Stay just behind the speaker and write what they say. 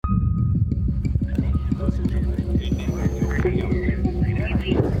This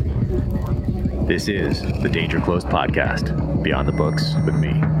is the Danger Close podcast, Beyond the Books with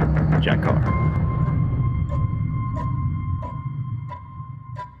me, Jack Carr.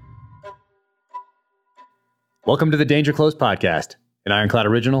 Welcome to the Danger Close podcast, an Ironclad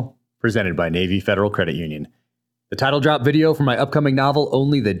original presented by Navy Federal Credit Union. The title drop video for my upcoming novel,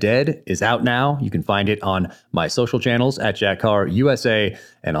 Only the Dead, is out now. You can find it on my social channels at Jack Carr USA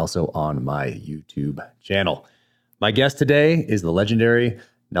and also on my YouTube channel. My guest today is the legendary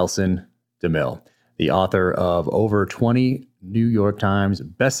Nelson DeMille, the author of over 20 New York Times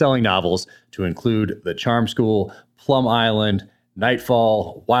best-selling novels to include The Charm School, Plum Island,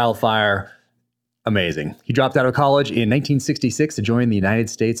 Nightfall, Wildfire. Amazing. He dropped out of college in 1966 to join the United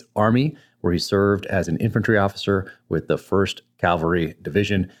States Army, where he served as an infantry officer with the 1st Cavalry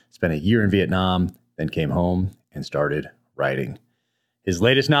Division, spent a year in Vietnam, then came home and started writing. His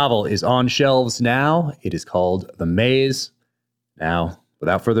latest novel is on shelves now. It is called The Maze. Now,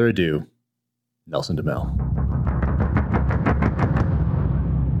 without further ado, Nelson DeMille.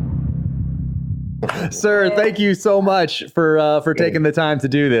 Sir, thank you so much for taking the time to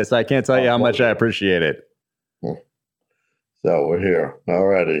do this. I can't tell you how much I appreciate it. So we're here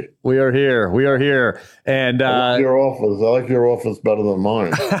already. We are here. And I like your office. I like your office better than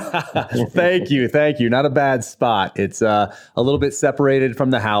mine. Thank you. Not a bad spot. It's a little bit separated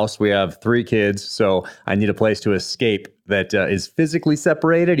from the house. We have 3 kids, so I need a place to escape that is physically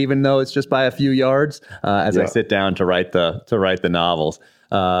separated, even though it's just by a few yards, as I sit down to write the novels.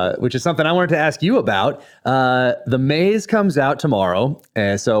 Which is something I wanted to ask you about. The Maze comes out tomorrow,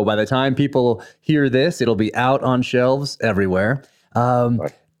 so by the time people hear this, it'll be out on shelves everywhere.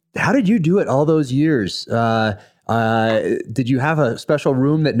 Right. How did you do it all those years? Did you have a special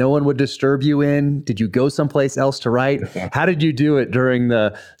room that no one would disturb you in? Did you go someplace else to write? How did you do it during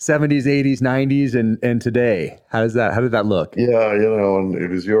the 70s, 80s, 90s, and today? How did that look? Yeah, and it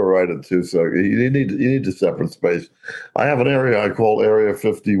was your writer too. So you need a separate space. I have an area I call Area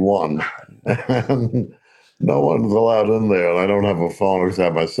 51, and no one's allowed in there. And I don't have a phone except I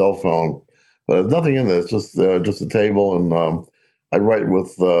have my cell phone, but there's nothing in there. It's just a table, and I write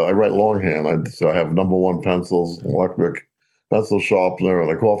longhand. So I have number 1 pencils, electric pencil sharpener,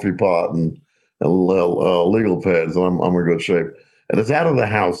 and a coffee pot, and legal pads, and I'm in good shape. And it's out of the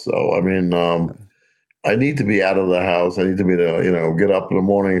house, though. I mean, I need to be out of the house. I need to be get up in the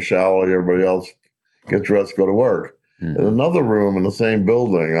morning, shower like everybody else, get dressed, go to work. In another room in the same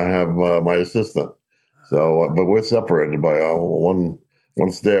building, I have my assistant. So, but we're separated by one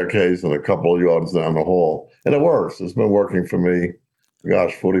staircase and a couple of yards down the hall, and it works. It's been working for me.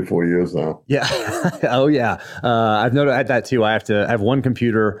 Gosh, 44 years now. Yeah. Oh, yeah. I've noticed that too. I have one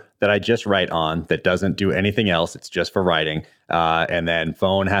computer that I just write on that doesn't do anything else. It's just for writing. And then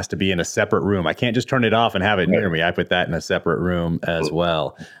phone has to be in a separate room. I can't just turn it off and have it near me. I put that in a separate room as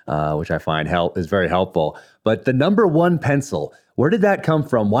well, which I find is very helpful. But the number 1 pencil, where did that come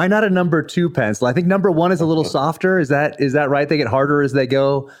from? Why not a number 2 pencil? I think number 1 is a little softer. Is that right? They get harder as they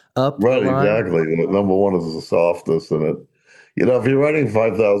go up. Right, exactly. Number 1 is the softest, and it. If you're writing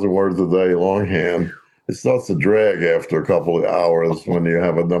 5,000 words a day longhand, it starts to drag after a couple of hours when you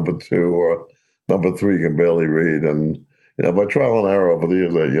have a number 2 or number 3 you can barely read. And, by trial and error over the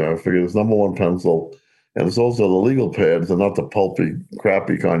years, I figured it's number 1 pencil. And it's also the legal pads, and not the pulpy,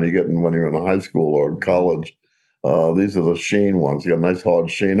 crappy kind you get when you're in high school or college. These are the sheen ones. You got a nice hard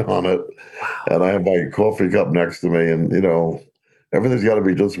sheen on it. And I have my coffee cup next to me, and, everything's got to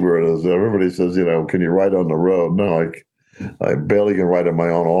be just where it is. Everybody says, can you write on the road? No, I barely can write in my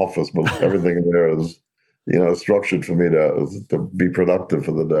own office, but everything in there is, structured for me to be productive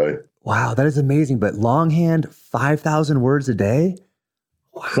for the day. Wow, that is amazing. But longhand, 5,000 words a day?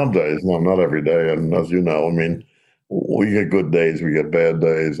 Wow. Some days, no, not every day. And as you know, I mean, we get good days, we get bad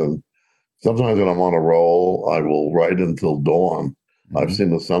days. And sometimes when I'm on a roll, I will write until dawn. Mm-hmm. I've seen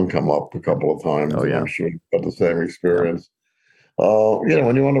the sun come up a couple of times. Oh, yeah. I'm sure you've got the same experience. Yeah.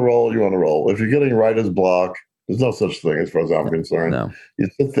 When you want to roll, you want to roll. If you're getting writer's block, there's no such thing as far as I'm concerned. No. You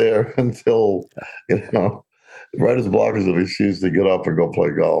sit there until, writer's block is an excuse to get up and go play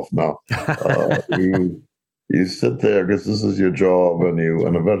golf. No, you sit there because this is your job, and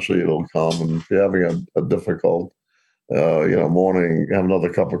eventually it'll come. And if you're having a difficult, morning, have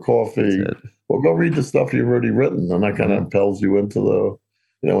another cup of coffee, or go read the stuff you've already written, and that kind of impels you into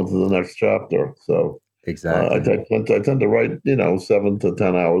the next chapter. So exactly, I tend to write 7 to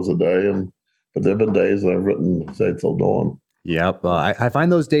 10 hours a day, but there have been days I've written, say, till dawn. Yep. I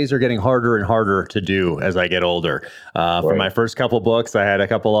find those days are getting harder and harder to do as I get older. For my first couple books, I had a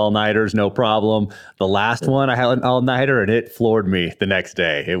couple all-nighters, no problem. The last one, I had an all-nighter, and it floored me the next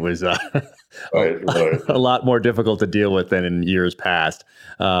day. It was Right. a lot more difficult to deal with than in years past.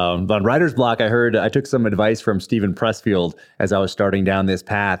 On writer's block, I took some advice from Stephen Pressfield as I was starting down this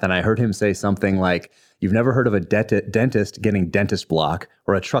path, and I heard him say something like, "You've never heard of a dentist getting dentist block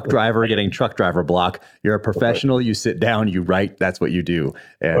or a truck driver getting truck driver block. You're a professional. You sit down, you write. That's what you do."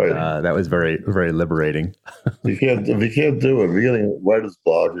 And that was very, very liberating. If you can't do it, if you're getting writer's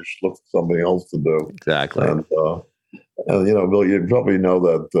block, you should look for something else to do. Exactly. And Bill, you probably know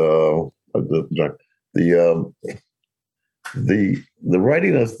that the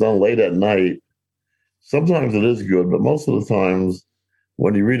writing that's done late at night, sometimes it is good, but most of the times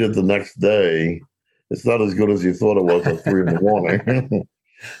when you read it the next day, it's not as good as you thought it was at 3 a.m.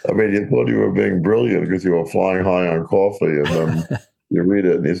 I mean, you thought you were being brilliant because you were flying high on coffee, and then you read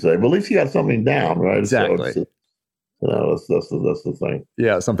it and you say, "Well, at least you got something down, right?" Exactly. So that's the thing.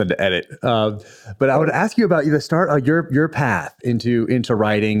 Yeah, something to edit. But I would ask you about the start your path into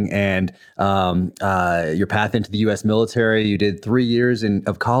writing and your path into the U.S. military. You did 3 years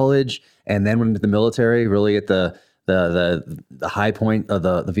of college and then went into the military. Really at the high point of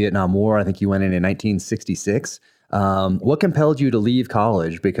the Vietnam War. I think you went in 1966. What compelled you to leave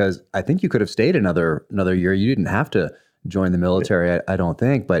college? Because I think you could have stayed another year. You didn't have to join the military, I don't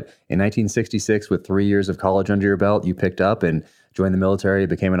think. But in 1966, with 3 years of college under your belt, you picked up and joined the military,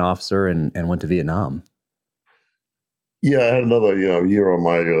 became an officer, and went to Vietnam. Yeah, I had another year on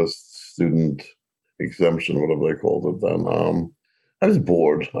my student exemption, whatever they called it then. I was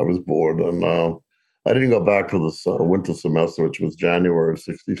bored, and I didn't go back for the winter semester, which was January of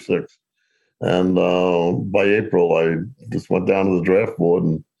 '66. And by April, I just went down to the draft board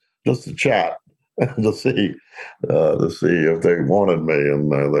and just to chat, to see if they wanted me,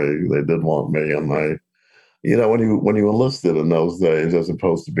 and they did want me. And when you enlisted in those days, as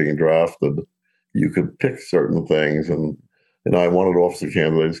opposed to being drafted, you could pick certain things. And I wanted officer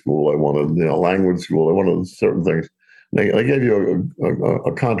candidate school, I wanted language school, I wanted certain things. They gave you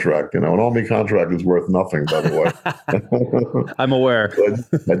a contract. An Army contract is worth nothing, by the way. I'm aware.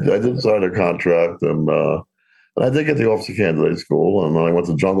 I did sign a contract, and I did get the officer candidate school, and then I went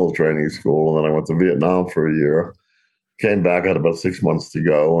to jungle training school, and then I went to Vietnam for a year. Came back, had about 6 months to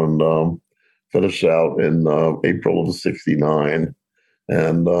go, and finished out in April of '69.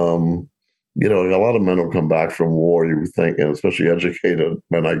 And a lot of men will come back from war, you would think, and especially educated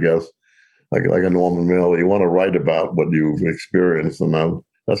men, I guess, like a Norman Mailer, you want to write about what you've experienced, and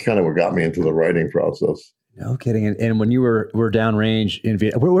that's kind of what got me into the writing process. No kidding. And when you were downrange in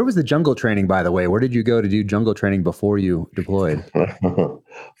Vietnam, where was the jungle training, by the way? Where did you go to do jungle training before you deployed?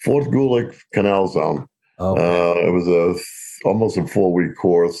 Fort Gulick Canal Zone. Oh. It was almost a 4-week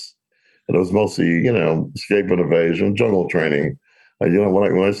course, and it was mostly escape and evasion, jungle training.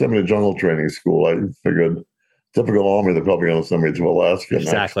 When I sent me to jungle training school, I figured, typical Army, they're probably going to send me to Alaska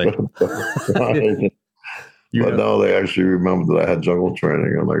exactly. next. But no, they actually remembered that I had jungle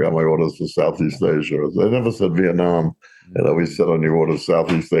training, and I got my orders for Southeast Asia. They never said Vietnam. It always said on your orders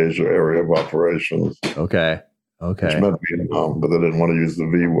Southeast Asia area of operations. Okay. Which meant Vietnam, but they didn't want to use the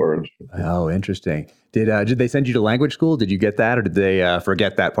V word. Oh, interesting. Did they send you to language school? Did you get that, or did they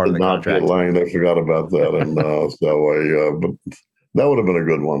forget that part of the contract? They forgot about that, and but that would have been a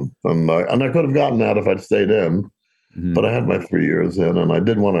good one, and I could have gotten that if I'd stayed in. Mm-hmm. But I had my 3 years in, and I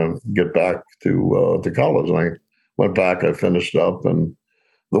did want to get back to college. And I went back. I finished up, and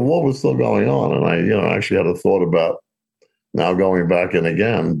the war was still going on. And I actually had a thought about now going back in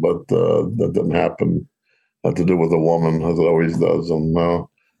again, but that didn't happen. Had to do with a woman, as it always does. And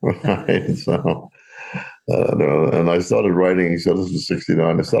right, so and I started writing. He said this was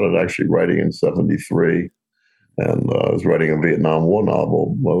 '69. I started actually writing in '73. And I was writing a Vietnam War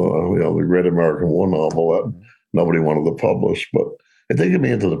novel, the Great American War novel that nobody wanted to publish, but it did get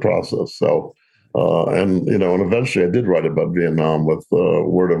me into the process. So, and eventually I did write about Vietnam with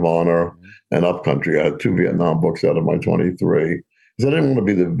Word of Honor and Upcountry. I had 2 Vietnam books out of my 23. Because I didn't want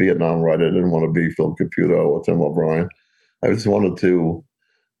to be the Vietnam writer. I didn't want to be Phil Caputo or Tim O'Brien. I just wanted to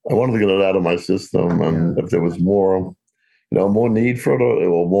get it out of my system. And if there was more need for it,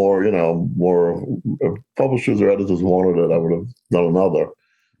 or more publishers or editors wanted it, I would have done another.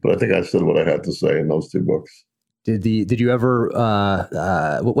 But I think I said what I had to say in those 2 books. Did you ever?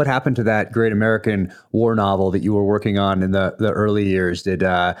 What happened to that Great American War novel that you were working on in the early years?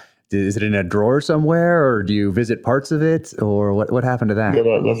 Is it in a drawer somewhere, or do you visit parts of it, or what happened to that?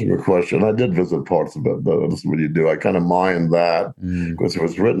 Yeah, that's a good question. I did visit parts of it. That's what you do. I kind of mined that because it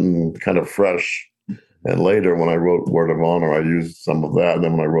was written kind of fresh. And later, when I wrote Word of Honor, I used some of that. And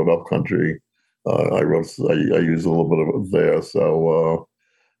then when I wrote Upcountry, I used a little bit of it there. So,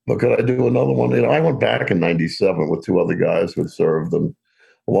 but could I do another one? I went back in '97 with two other guys who had served, and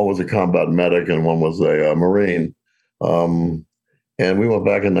one was a combat medic and one was a Marine. Um, and we went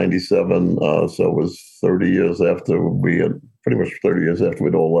back in '97, so it was 30 years after we had, pretty much 30 years after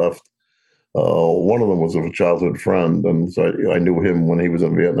we'd all left. One of them was a childhood friend, and so I knew him when he was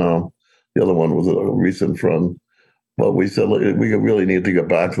in Vietnam. The other one was a recent friend. But we said, "Look, we really need to get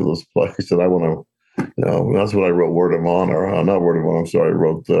back to this place, and I want to, that's when I wrote Word of Honor. Not Word of Honor, I'm sorry, I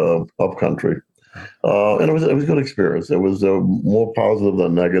wrote Upcountry. And it was a good experience. It was more positive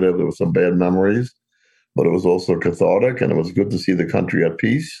than negative. There was some bad memories, but it was also cathartic, and it was good to see the country at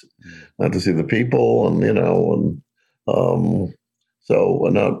peace and to see the people, and so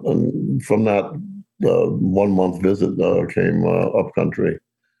and from that 1 month visit came Upcountry,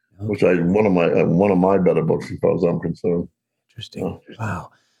 which one of my better books as far as I'm concerned. Interesting. Wow.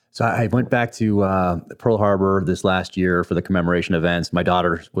 So I went back to Pearl Harbor this last year for the commemoration events. My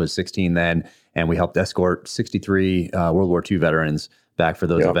daughter was 16 then, and we helped escort 63 World War II veterans back for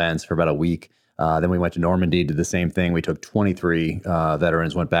those events for about a week. Then we went to Normandy, did the same thing. We took 23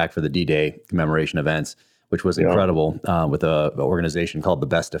 veterans, went back for the D-Day commemoration events, which was incredible, with an organization called the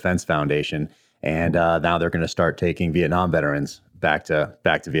Best Defense Foundation. And now they're going to start taking Vietnam veterans back to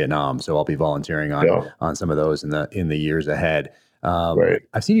Vietnam. So I'll be volunteering on some of those in the years ahead. Right.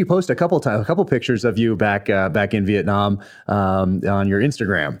 I've seen you post a couple pictures of you back in Vietnam on your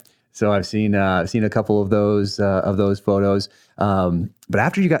Instagram. So I've seen a couple of those photos. But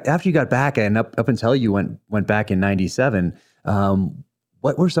after you got back, and up until you went back in '97,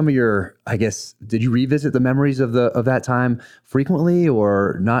 what were some of your, I guess, did you revisit the memories of that time frequently,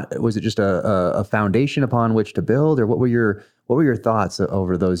 or not? Was it just a foundation upon which to build, or what were your thoughts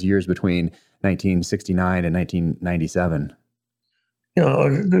over those years between 1969 and 1997?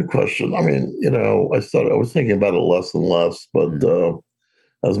 Good question. I mean, I was thinking about it less and less, but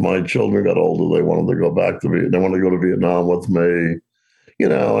as my children got older, they wanted to go they wanted to go to Vietnam with me.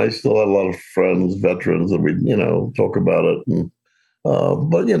 I still had a lot of friends, veterans, and we'd, talk about it. And,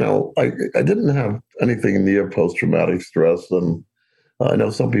 but, I didn't have anything near post-traumatic stress. And I know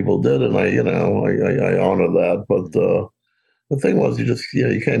some people did, and I honor that. But the thing was,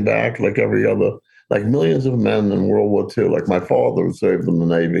 you came back like every other, like millions of men in World War II. Like my father, who served in the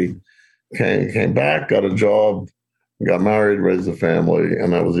Navy, came back, got a job, got married, raised a family,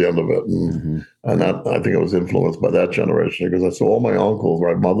 and that was the end of it. And that, I think I was influenced by that generation, because I saw all my uncles,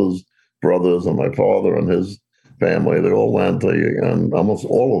 my mother's brothers, and my father and his family. They all went, and almost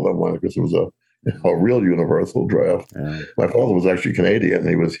all of them went, because it was a real universal draft. Yeah. My father was actually Canadian.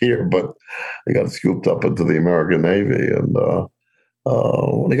 He was here, but he got scooped up into the American Navy. And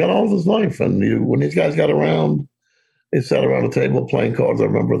when he got on with his life, and when these guys got around, they sat around a table playing cards. I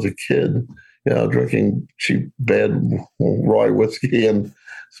remember as a kid, drinking cheap, bad rye whiskey and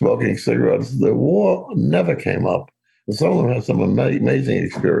smoking cigarettes. The war never came up. And some of them had some amazing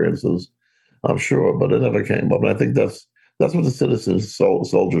experiences, I'm sure, but it never came up. And I think that's what the citizens,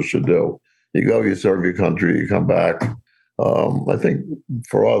 soldiers should do. You go, you serve your country, you come back. I think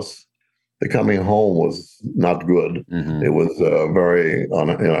for us, the coming home was not good. It was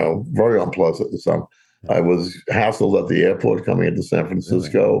very unpleasant. I was hassled at the airport coming into San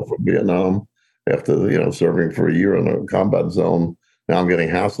Francisco from Vietnam after serving for a year in a combat zone. Now I'm getting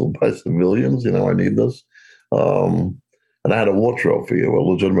hassled by civilians. I need this. And I had a war trophy, a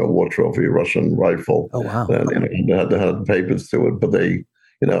legitimate war trophy, a Russian rifle. Oh wow! And I had papers to it, but they,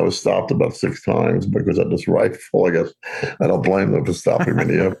 I was stopped about 6 times because I had this rifle. I guess I don't blame them for stopping me in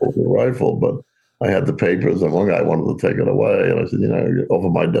the airport with a rifle, but I had the papers, and one guy wanted to take it away, and I said,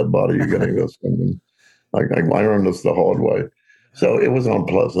 over my dead body, you're getting this. And I learned this the hard way. So it was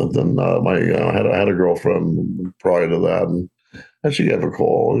unpleasant, and I had a girlfriend prior to that, and she gave a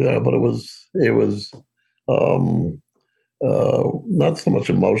call. Yeah, but it was not so much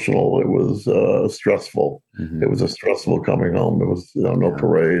emotional. It was stressful. It was a stressful coming home. There was no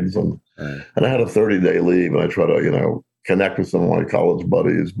parades, and I had a 30-day leave, and I tried to connect with some of my college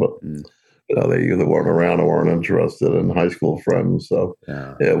buddies, but they either weren't around or weren't interested in high school friends. So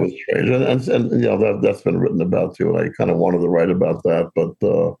it was strange, and that's been written about too. And I kind of wanted to write about that, but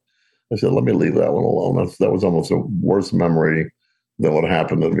I said, let me leave that one alone. That was almost a worse memory than what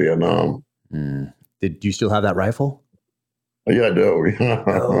happened in Vietnam. Did you still have that rifle? Yeah, I do.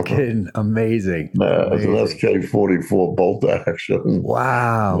 No kidding. Amazing. It's an Amazing. SK-44 bolt action.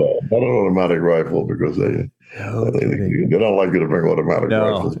 Wow. Not an automatic rifle because No kidding. they don't like you to bring automatic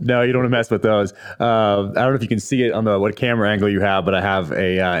No, rifles. no, you don't want to mess with those. I don't know if you can see it on the what camera angle you have, but I have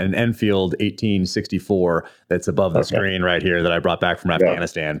an Enfield 1864 that's above the screen right here that I brought back from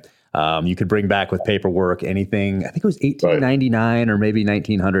Afghanistan. You could bring back with paperwork anything. I think it was 1899 or maybe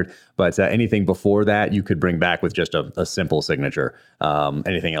 1900, but anything before that you could bring back with just a simple signature.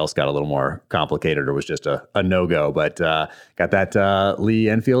 Anything else got a little more complicated or was just a no-go. But got that Lee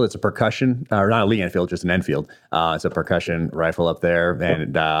Enfield. It's a percussion, or not a Lee Enfield, just an Enfield. It's a percussion rifle up there,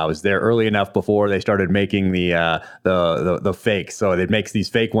 and I was there early enough before they started making the fakes. So it makes these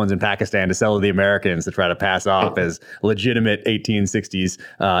fake ones in Pakistan to sell to the Americans to try to pass off as legitimate 1860s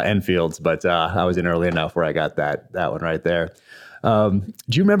Enfields. But I was in early enough where I got that one right there. Do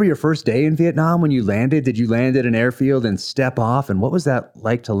you remember your first day in Vietnam when you landed? Did you land at an airfield and step off? And what was that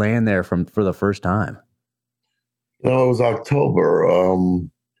like to land there for the first time? No, it was October,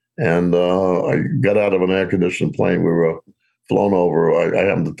 and I got out of an air-conditioned plane. We were flown over. I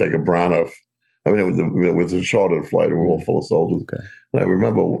happened to take a Braniff. I mean, it was a chartered flight. We were all full of soldiers. Okay. And I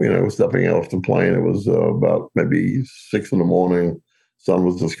remember, stepping off the plane. It was about maybe 6 a.m. Sun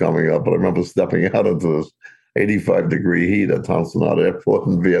was just coming up, but I remember stepping out into this 85-degree heat at Tan Son Nhut Airport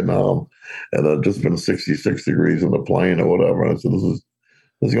in Vietnam, and it had just been 66 degrees in the plane or whatever. And I said, this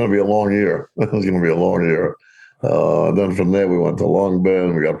is going to be a long year. This is going to be a long year. Then from there, we went to Long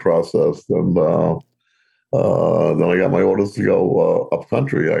Binh. We got processed, and then I got my orders to go up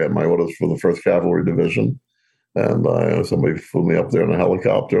country. I got my orders for the 1st Cavalry Division, and somebody flew me up there in a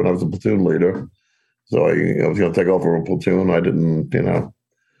helicopter, and I was a platoon leader. So I was going to take over a platoon. I didn't,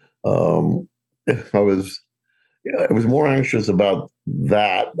 I was more anxious about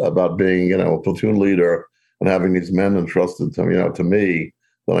that, about being, a platoon leader and having these men entrusted to me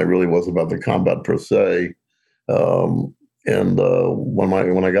than I really was about the combat per se. When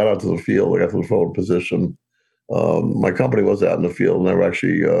I got out to the field, I got to the forward position. My company was out in the field, and they were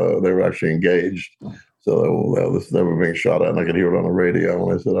actually engaged. So they were being shot at, and I could hear it on the radio.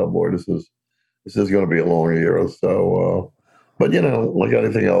 And I said, "Oh boy, this is going to be a long year or so." But like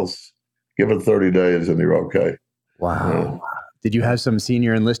anything else, give it 30 days, and you're okay. Wow. Did you have some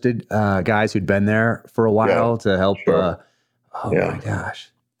senior enlisted guys who'd been there for a while to help? Sure. My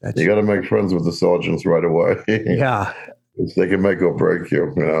gosh. You got to make friends with the sergeants right away. Yeah. They can make or break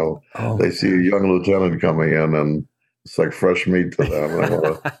you. They see a young lieutenant coming in, and it's like fresh meat to them.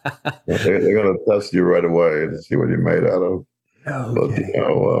 They're going to test you right away to see what you're made out of. Okay.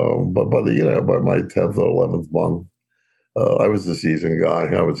 But by my 10th or 11th month, I was the seasoned guy.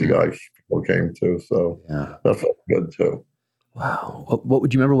 I was the guy people came to, so that felt good too. Wow. What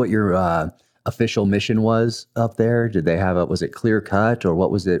would you remember? What your official mission was up there? Did they have was it clear cut, or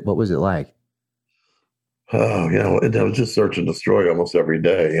what was it? What was it like? Oh, it was just search and destroy almost every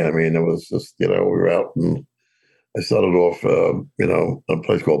day. I mean, it was just we were out, and I started off a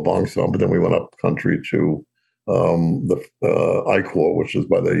place called Bang Son, but then we went up country to the I Corps, which is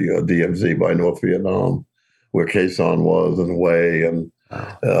by the DMZ, by North Vietnam, where Khe Sanh was and Hue, and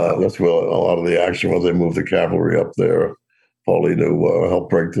that's where a lot of the action was. They moved the cavalry up there, partly to help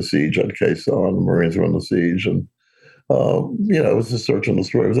break the siege at Khe Sanh. The Marines were in the siege, and it was just search and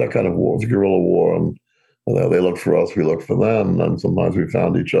destroy. It was that kind of war. It was a guerrilla war, and they looked for us, we looked for them, and sometimes we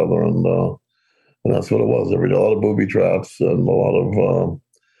found each other, and that's what it was every day. A lot of booby traps and a lot of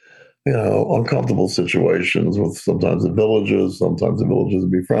uncomfortable situations with sometimes the villages. Sometimes the villages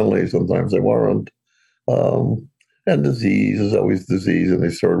would be friendly, sometimes they weren't. And disease is always disease in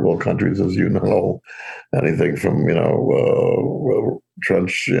these third world countries, as you know. Anything from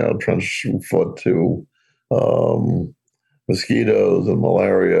trench foot to mosquitoes and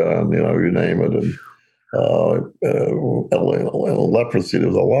malaria, and you name it. And leprosy. There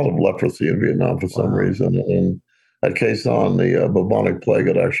was a lot of leprosy in Vietnam for some reason. And at Khe Sanh, the bubonic plague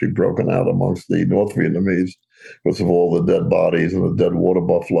had actually broken out amongst the North Vietnamese because of all the dead bodies and the dead water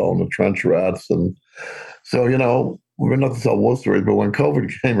buffalo and the trench rats. And so, we're not to tell war stories, but when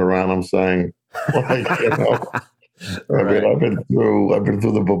COVID came around, I'm saying, Right. I've been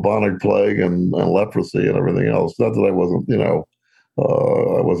through the bubonic plague and leprosy and everything else. Not that I wasn't, I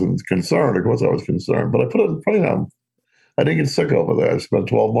wasn't concerned. Of course, I was concerned, but I I didn't get sick over there. I spent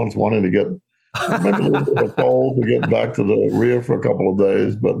 12 months wanting to get maybe a little bit of cold to get back to the rear for a couple of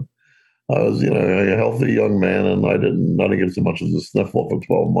days, but I was, a healthy young man, and I didn't get so much as a sniffle for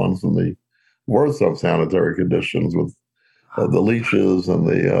 12 months in the worst of sanitary conditions with the leeches and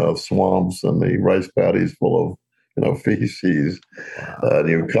the swamps and the rice paddies full of, feces, Wow. and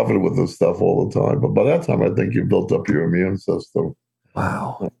you're covered with this stuff all the time. But by that time, I think you built up your immune system.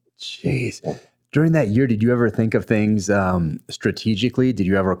 Wow. Jeez. During that year, did you ever think of things strategically? Did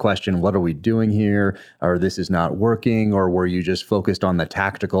you ever question, what are we doing here? Or this is not working? Or were you just focused on the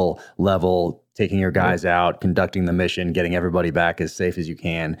tactical level, taking your guys out, conducting the mission, getting everybody back as safe as you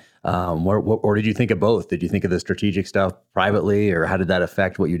can? Or did you think of both? Did you think of the strategic stuff privately, or how did that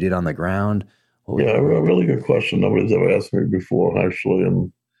affect what you did on the ground? Yeah, a really good question. Nobody's ever asked me before, actually. And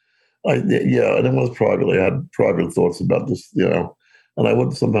and it was privately. I had private thoughts about this, and I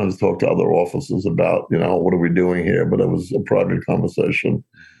would sometimes talk to other officers about, what are we doing here? But it was a private conversation.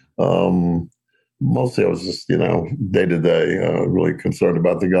 Um, Mostly I was just, day to day, really concerned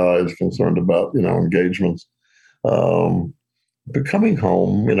about the guys, concerned about, engagements. Um, but coming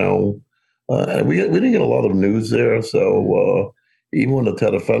home, we didn't get a lot of news there. So even when the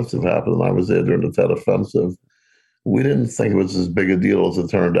Tet Offensive happened, and I was there during the Tet Offensive, we didn't think it was as big a deal as it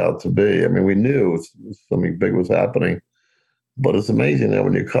turned out to be. I mean, we knew something big was happening, but it's amazing that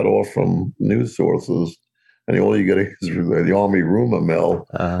when you cut off from news sources and all you get is the Army rumor mill,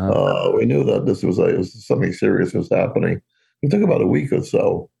 we knew that this was something serious was happening. It took about a week or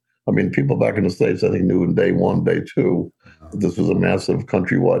so. I mean, people back in the States, I think, knew in day one, day two, that this was a massive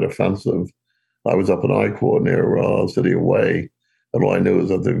countrywide offensive. I was up in I Corps near city of Hue, and all I knew is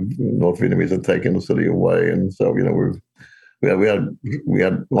that the North Vietnamese had taken the city away, and so we had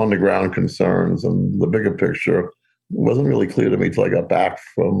on the ground concerns, and the bigger picture wasn't really clear to me till I got back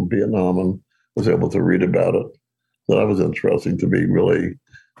from Vietnam and was able to read about it. So that was interesting, to be really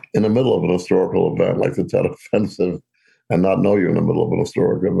in the middle of an historical event like the Tet Offensive and not know you're in the middle of an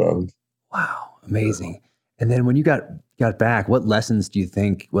historic event. Wow, amazing. And then when you got back, what lessons do you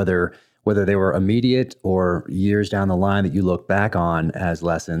think, whether they were immediate or years down the line, that you look back on as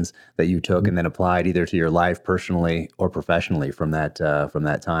lessons that you took and then applied either to your life personally or professionally from that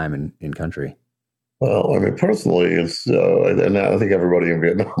time in country? Well, I mean, personally, it's and I think everybody in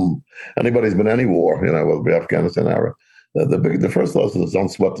Vietnam, anybody's been any war, whether it be Afghanistan, Iraq, the first lesson is don't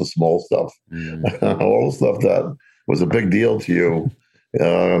sweat the small stuff. All the stuff that was a big deal to you.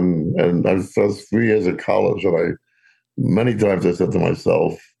 And I was 3 years at college, and many times I said to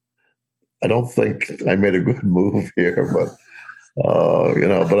myself, I don't think I made a good move here, but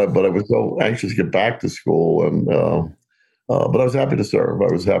but I was so anxious to get back to school, and but I was happy to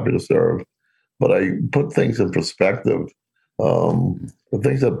serve. But I put things in perspective. The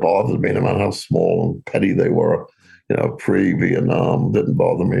things that bothered me, no matter how small and petty they were, pre-Vietnam, didn't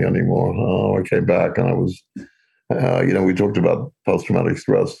bother me anymore. I came back and I was, we talked about post-traumatic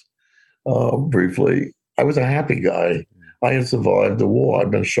stress briefly. I was a happy guy. I had survived the war. I'd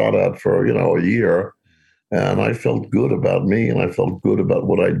been shot at for, a year, and I felt good about me, and I felt good about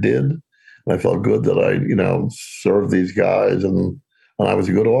what I did. And I felt good that I, served these guys, and I was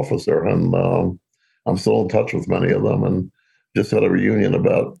a good officer, and I'm still in touch with many of them. And just had a reunion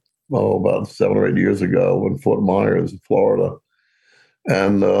about 7 or 8 years ago in Fort Myers, Florida,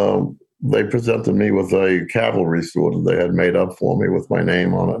 and they presented me with a cavalry sword that they had made up for me with my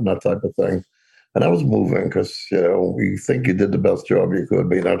name on it and that type of thing. And I was moving because you think you did the best job you could,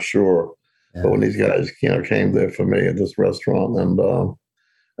 but you're not sure. Yeah. But when these guys came there for me at this restaurant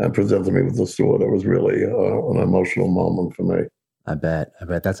and presented me with the sword, it was really an emotional moment for me. I bet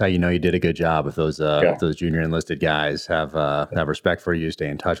that's how you did a good job. If those junior enlisted guys have respect for you, stay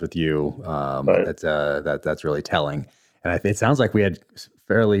in touch with you, right. That's really telling. And it sounds like we had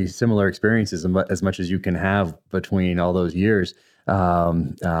fairly similar experiences, as much as you can have between all those years.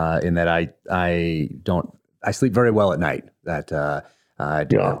 In that I sleep very well at night. That I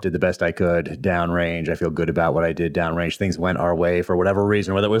did the best I could downrange. I feel good about what I did downrange. Things went our way for whatever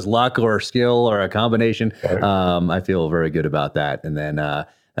reason, whether it was luck or skill or a combination. Right. I feel very good about that. And then I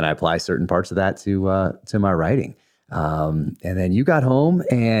apply certain parts of that to my writing. And then you got home,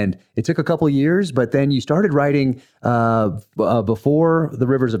 and it took a couple of years, but then you started writing before The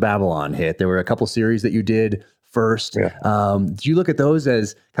Rivers of Babylon hit. There were a couple series that you did first. Yeah. Do you look at those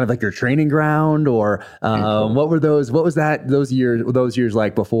as kind of like your training ground, or what were those? What was those years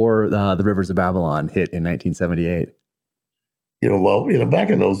like before The Rivers of Babylon hit in 1978? Back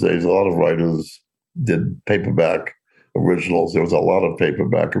in those days, a lot of writers did paperback originals. There was a lot of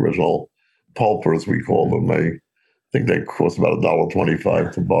paperback original pulpers, we call them. I think they cost about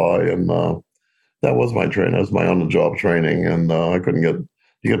 $1.25 to buy, and that was my training. That was my on-the-job training, and I couldn't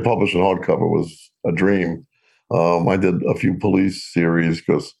get published in hardcover was a dream. I did a few police series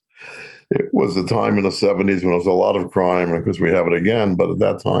because it was a time in the 70s when there was a lot of crime, and of course we have it again. But at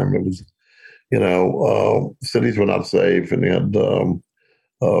that time, it was, cities were not safe, and you had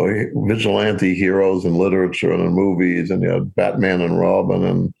vigilante heroes in literature and in movies, and you had Batman and Robin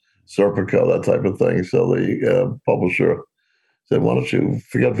and Serpico, that type of thing. So the publisher said, "Why don't you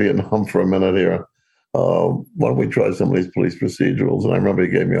forget Vietnam for a minute here? Why don't we try some of these police procedurals?" And I remember he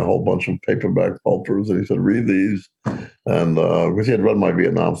gave me a whole bunch of paperback pulpers, and he said, "Read these." And because he had read my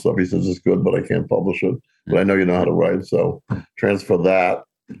Vietnam stuff, he says, "It's good, but I can't publish it. But I know you know how to write, so transfer that,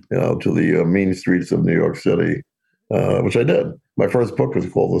 to the mean streets of New York City," which I did. My first book was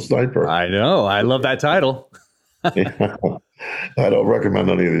called The Sniper. I know. I love that title. I don't recommend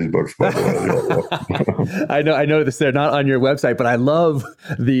any of these books, by the way. I know this. They're not on your website, but I love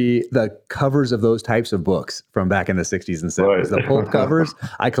the covers of those types of books from back in the 60s and 70s. Right. The pulp covers,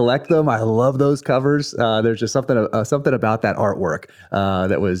 I collect them. I love those covers. There's just something about that artwork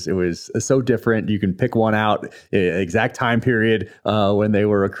it was so different. You can pick one out, exact time period when they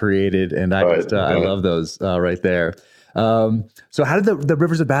were created, and I love those right there. So how did the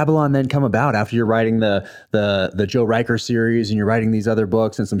Rivers of Babylon then come about after you're writing the Joe Riker series and you're writing these other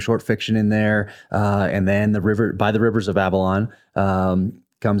books and some short fiction in there, and then By the Rivers of Babylon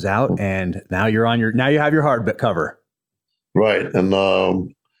comes out, and now you have your hardcover. Right, and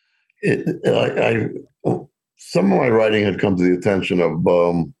some of my writing had come to the attention of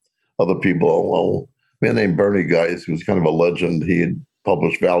other people. A man named Bernie Geis, who was kind of a legend. He had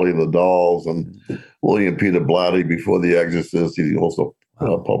published Valley of the Dolls and William Peter Blatty before The Exorcist. He also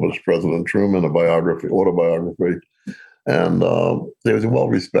published President Truman, autobiography. And he was a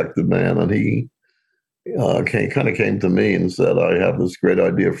well-respected man. And he came to me and said, "I have this great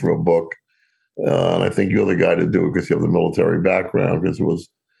idea for a book. And I think you're the guy to do it because you have the military background," because it was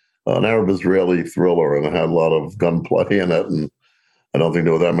an Arab-Israeli thriller and it had a lot of gunplay in it. And I don't think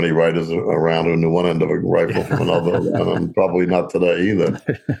there were that many writers around who knew one end of a rifle from another, and probably not today either.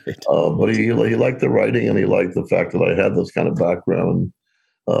 But he liked the writing, and he liked the fact that I had this kind of background.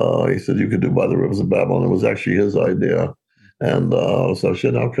 He said, "You could do By the Rivers of Babylon." It was actually his idea. And so I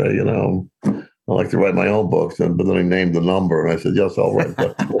said, "Okay, I like to write my own books." But then he named the number, and I said, "Yes, I'll write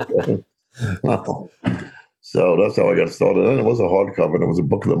that book." So that's how I got started. And it was a hardcover, and it was a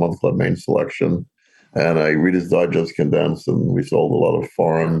Book of the Month Club main selection. And I Reader's Digest condensed, and we sold a lot of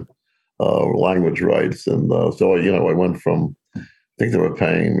foreign language rights. And so, I went from, I think they were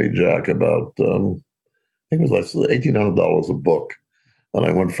paying me, Jack, about, I think it was like $1,800 a book. And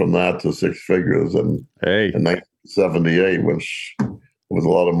I went from that to six figures in 1978, which was a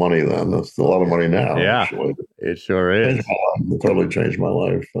lot of money then. That's a lot of money now. Yeah, actually. It sure is. It totally changed my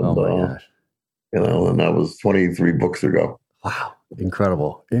life. And, oh, my gosh. And that was 23 books ago. Wow.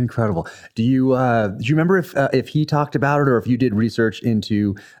 Incredible. Do you remember if he talked about it, or if you did research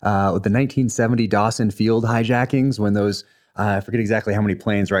into the 1970 Dawson Field hijackings, when those, I forget exactly how many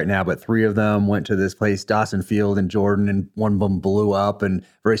planes right now, but 3 of them went to this place, Dawson Field in Jordan, and one of them blew up, and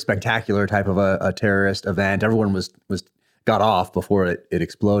very spectacular type of a terrorist event. Everyone was got off before it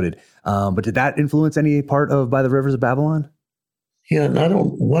exploded. But did that influence any part of By the Rivers of Babylon? Yeah,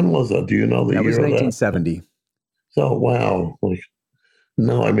 and when was that? Do you know the year? That was 1970. So, wow.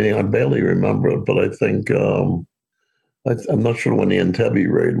 No, I mean, I barely remember it, but I think, I'm not sure when the Entebbe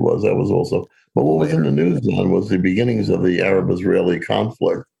raid was. That was also, but what was in the news then was the beginnings of the Arab-Israeli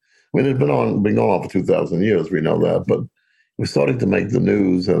conflict. I mean, it had been going on for 2,000 years, we know that, but it was starting to make the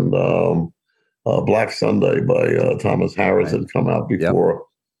news. And Black Sunday by Thomas Harris had come out before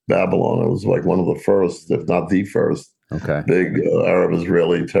Babylon. It was like one of the first, if not the first, big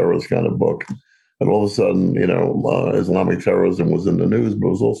Arab-Israeli terrorist kind of book. And all of a sudden, Islamic terrorism was in the news, but it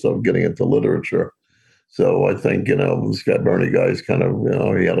was also getting into literature. So I think, this guy Bernie Geis kind of,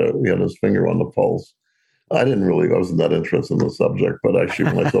 he had his finger on the pulse. I wasn't that interested in the subject, but actually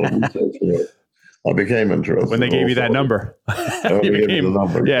when I started researching it, I became interested. When they gave you that number, you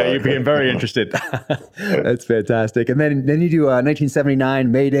became very interested. That's fantastic. And then you do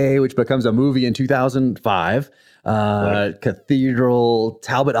 1979 Mayday, which becomes a movie in 2005. Cathedral,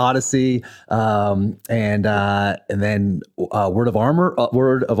 Talbot Odyssey, and then Word of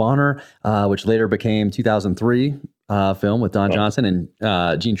Honor, which later became 2003 film with Don Johnson and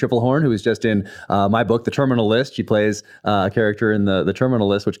Jean Tripplehorn, who was just in my book, The Terminal List. She plays a character in the Terminal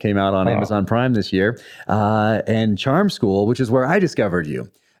List, which came out on Amazon Prime this year, and Charm School, which is where I discovered you.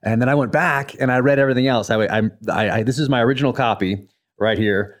 And then I went back and I read everything else. This is my original copy right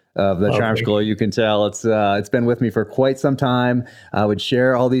here of the Charm School. You can tell it's been with me for quite some time. I would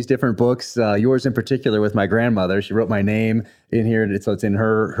share all these different books, yours in particular, with my grandmother. She wrote my name in here, so it's in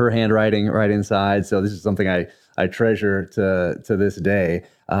her handwriting right inside. So this is something I treasure to this day.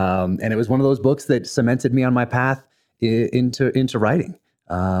 And it was one of those books that cemented me on my path into writing.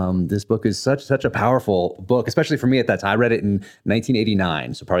 This book is such a powerful book, especially for me at that time. I read it in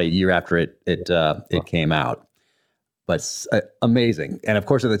 1989, so probably a year after it came out. But amazing. And of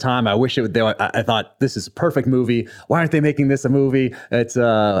course, at the time, I wish it would. I thought this is a perfect movie. Why aren't they making this a movie? It's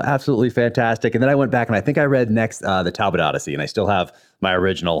absolutely fantastic. And then I went back and I think I read next the Talbot Odyssey, and I still have my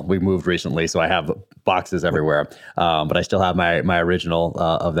original. We moved recently, so I have boxes everywhere. But I still have my original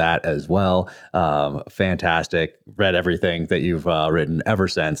of that as well. Fantastic. Read everything that you've written ever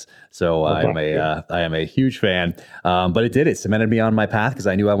since. So I am a huge fan. But it cemented me on my path because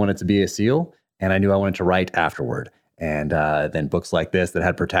I knew I wanted to be a SEAL, and I knew I wanted to write afterward. And then books like this that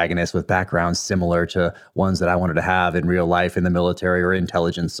had protagonists with backgrounds similar to ones that I wanted to have in real life in the military or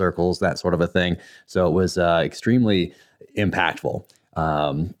intelligence circles, that sort of a thing. So it was extremely impactful.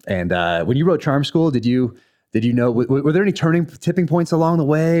 And when you wrote Charm School, did you know, were there any tipping points along the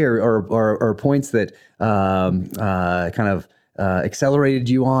way or points that kind of accelerated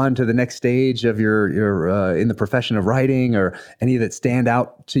you on to the next stage of your in the profession of writing, or any that stand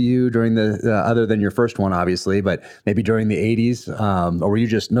out to you during the other than your first one, obviously, but maybe during the 80s, or were you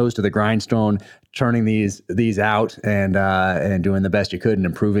just nose to the grindstone, churning these out and doing the best you could and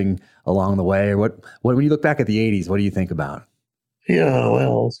improving along the way? What when you look back at the 80s, what do you think about? Yeah,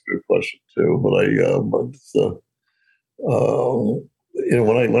 well, that's a good question too. When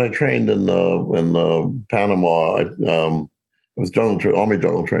I trained in Panama, it was Army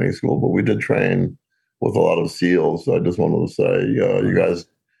General Training School, but we did train with a lot of SEALs. I just wanted to say, you guys,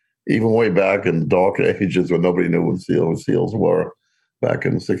 even way back in dark ages when nobody knew what SEALs were, back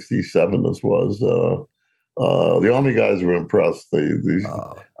in '67, this was, the Army guys were impressed. These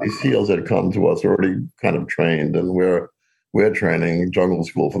SEAls had come to us already kind of trained, and we're training jungle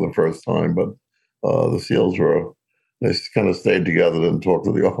school for the first time. But the SEALs they kind of stayed together and talked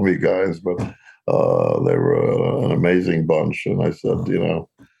to the Army guys, but they were an amazing bunch. And I said,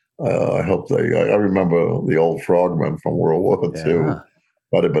 I hope I remember the old frogmen from World War II.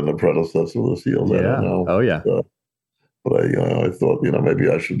 Might have been the predecessor of the SEAls. I don't know. Oh, yeah. But I thought, maybe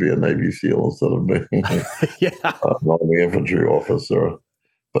I should be a Navy SEAL instead of being an Army infantry officer.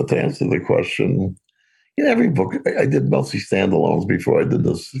 But to answer the question, every book, I did mostly standalones before I did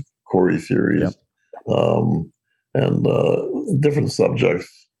this Corey series. And different subjects.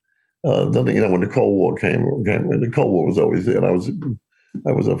 Then when the Cold War came, the Cold War was always there. And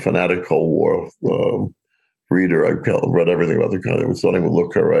I was a fanatic Cold War reader. I read everything about the country. I was starting with Le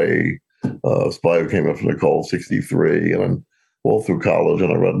Carré, Spy Who Came Up from the Cold, '63, and then all through college.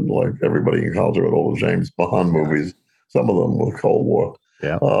 And I read, like everybody in college, I read all the James Bond movies. Some of them were Cold War.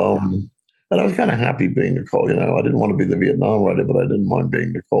 Yeah. And I was kind of happy being the Cold. I didn't want to be the Vietnam writer, but I didn't mind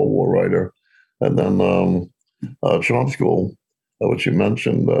being the Cold War writer. And then Charm School, which you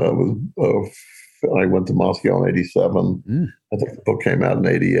mentioned, I went to Moscow in '87. I think the book came out in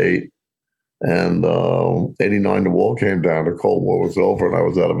 '88. And '89, the wall came down, the Cold War was over, and I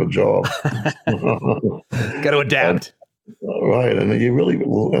was out of a job. Got to adapt. Right. And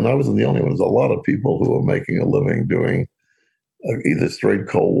and I wasn't the only one. There's a lot of people who were making a living doing either straight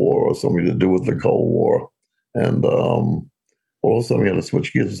Cold War or something to do with the Cold War. And all of a sudden we had to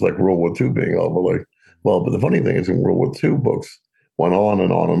switch gears. It's like World War II being over. But the funny thing is, in World War II, books went on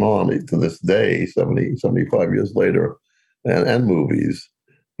and on and on to this day, 75 years later, and movies.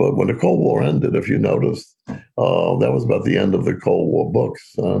 But when the Cold War ended, if you noticed, that was about the end of the Cold War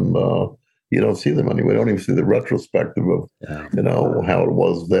books. And you don't see them anymore. We don't even see the retrospective of, how it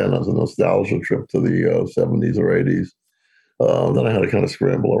was then as a nostalgia trip to the 70s or 80s. Then I had to kind of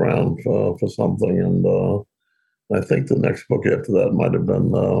scramble around for something. And I think the next book after that might have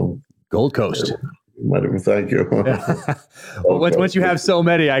been Gold Coast. Thank you. Well, once you have so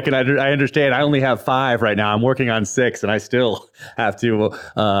many, I understand. I only have 5 right now. I'm working on 6, and I still have to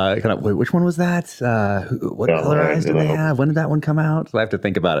wait, which one was that? What color eyes did they have? When did that one come out? So I have to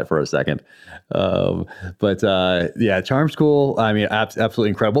think about it for a second. But Charm School. I mean, absolutely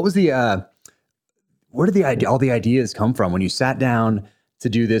incredible. What was where did all the ideas come from when you sat down to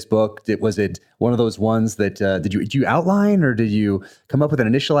do this book? Was it one of those ones that did you outline, or did you come up with an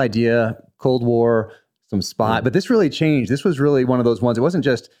initial idea? Cold War, some spy, but this really changed. This was really one of those ones. It wasn't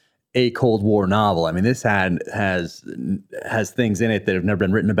just a Cold War novel. I mean, this has things in it that have never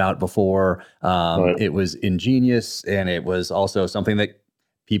been written about before. Right. It was ingenious, and it was also something that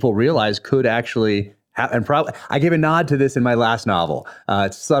people realized could actually and probably I gave a nod to this in my last novel.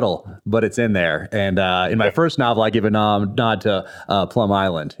 It's subtle, but it's in there. And in my first novel, I give a nod to Plum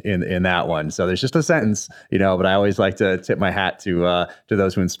Island in that one. So there's just a sentence, but I always like to tip my hat to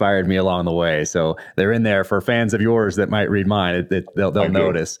those who inspired me along the way. So they're in there for fans of yours that might read mine. They'll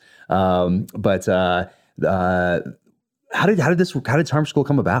notice. How did Charm School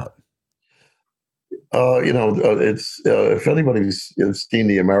come about? It's if anybody's seen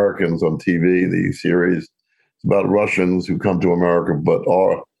The Americans on TV, the series, it's about Russians who come to America but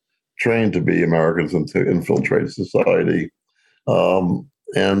are trained to be Americans and to infiltrate society.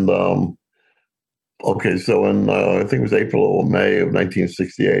 And Okay, so in I think it was April or May of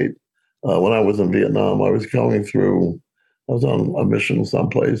 1968, when I was in Vietnam, I was on a mission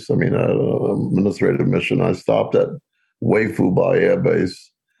someplace. I mean, an administrative mission. I stopped at Hue Phu Bai Air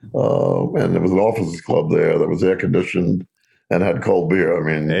Base, and there was an officers club there that was air conditioned and had cold beer. I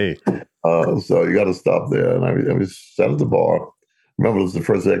mean, Hey. So you got to stop there. And I was sat at the bar. Remember, it was the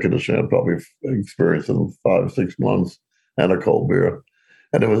first air conditioning I'd probably experienced in 5-6 months, and a cold beer.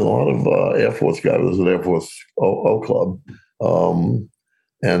 And there was a lot of Air Force guys. There was an Air Force O Club,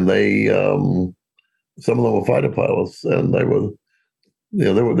 and they some of them were fighter pilots, and they were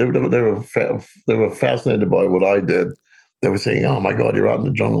fascinated by what I did. They were saying, "Oh my God, you're out in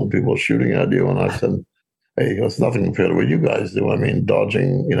the jungle, people are shooting at you," and I said, "Hey, it's nothing compared to what you guys do. I mean,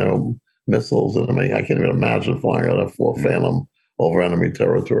 dodging, missiles, and I mean, I can't even imagine flying out of a Phantom over enemy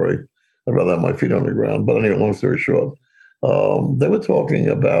territory. I'd rather have my feet on the ground." But anyway, long story short. They were talking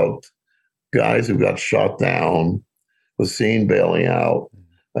about guys who got shot down, was seen bailing out,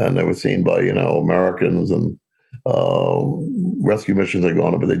 and they were seen by Americans, and rescue missions had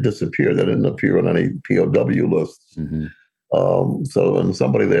gone up, but they disappeared. They didn't appear on any POW lists. Mm-hmm. And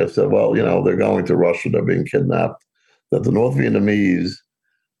somebody there said, "Well, they're going to Russia. They're being kidnapped. That the North Vietnamese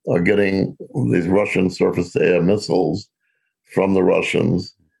are getting these Russian surface-to-air missiles from the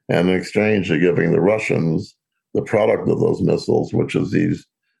Russians, and in exchange, they're giving the Russians the product of those missiles, which is these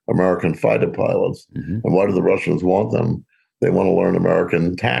American fighter pilots." Mm-hmm. And why do the Russians want them? They want to learn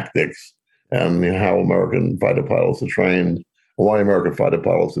American tactics and how American fighter pilots are trained, and why American fighter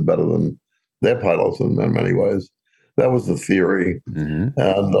pilots are better than their pilots in many ways. That was the theory. Mm-hmm.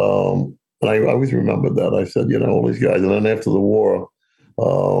 And I always remembered that. I said, all these guys. And then after the war,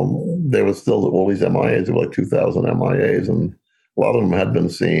 there was still all these MIAs. There were like 2,000 MIAs, and a lot of them had been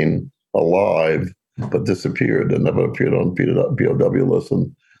seen alive but disappeared and never appeared on POW lists,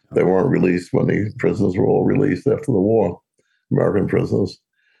 and they weren't released when the prisoners were all released after the war, American prisoners.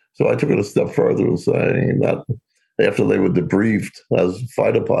 So I took it a step further in saying that after they were debriefed as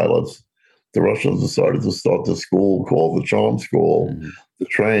fighter pilots, the Russians decided to start this school called the Charm School Mm-hmm. to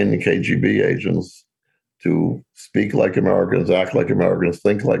train KGB agents to speak like Americans, act like Americans,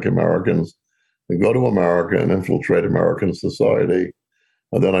 think like Americans, and go to America and infiltrate American society.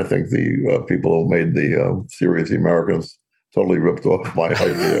 And then I think the people who made the series, The Americans, totally ripped off my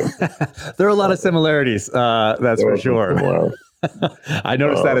idea. There are a lot of similarities, that's for sure. I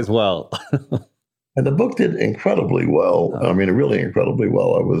noticed that as well. And the book did incredibly well. I mean, really incredibly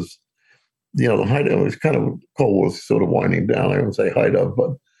well. I was, the height of it was kind of, Cold War was sort of winding down. I wouldn't say height of,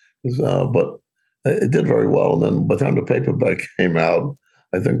 but it did very well. And then by the time the paperback came out,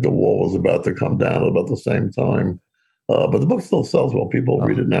 I think the war was about to come down at about the same time. But the book still sells well. People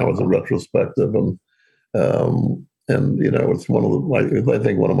read it now as a retrospective, and it's I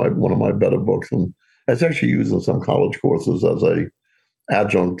think one of my better books, and it's actually used in some college courses as a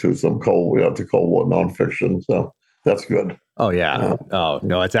adjunct to some Cold War nonfiction. So that's good. Oh yeah. Oh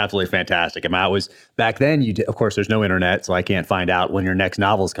no, it's absolutely fantastic. I mean, I was back then. Of course, there's no internet, so I can't find out when your next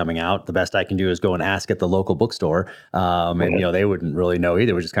novel's coming out. The best I can do is go and ask at the local bookstore, and they wouldn't really know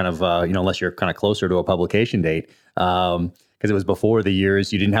either. It was just kind of unless you're kind of closer to a publication date. Because it was before the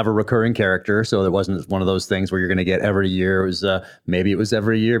years, you didn't have a recurring character, so it wasn't one of those things where you're going to get every year. It was maybe it was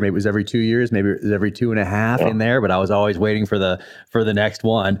every year, maybe it was every 2 years, maybe it was every 2.5 in there. But I was always waiting for the next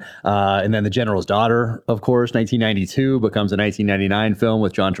one. And then The General's Daughter, of course, 1992 becomes a 1999 film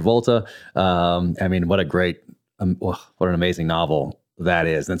with John Travolta. I mean, what an amazing novel that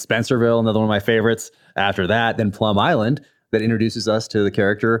is. Then Spencerville, another one of my favorites. After that, then Plum Island, that introduces us to the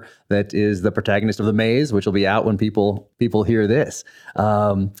character that is the protagonist of The Maze, which will be out when people hear this.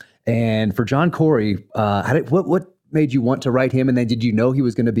 And for John Corey, what made you want to write him? And then did you know he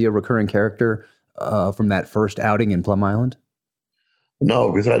was going to be a recurring character from that first outing in Plum Island? No,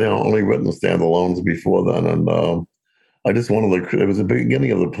 because I had only written standalones before then. And I just wanted it was the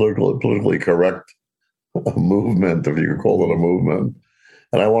beginning of the politically correct movement, if you could call it a movement.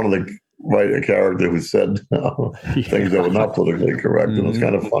 And I wanted to write a character who said things that were not politically correct. And it was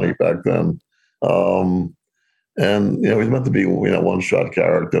kind of funny back then. And, he's meant to be, one-shot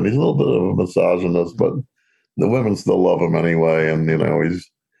character. And he's a little bit of a misogynist, but the women still love him anyway. And,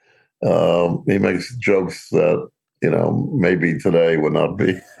 he makes jokes that, maybe today would not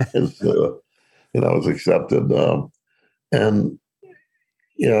be as accepted. And,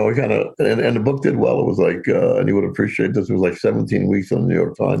 we kind of, and the book did well. It was like, and you would appreciate this, it was like 17 weeks on the New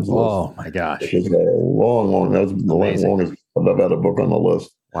York Times list. Oh my gosh. Which is a long, that was the longest I've had a book on the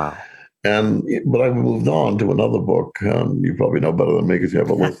list. Wow. But I moved on to another book. You probably know better than me because you have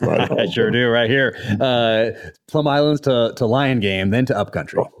a list. I sure do, right here. Plum Islands to Lion Game, then to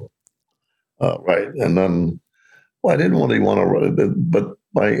Upcountry. Right. And then, well, I didn't really want to write it, but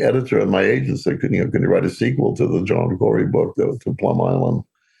my editor and my agent said, can you write a sequel to the John Corey book, to Plum Island?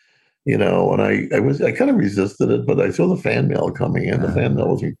 And I kind of resisted it, but I saw the fan mail coming in. The fan mail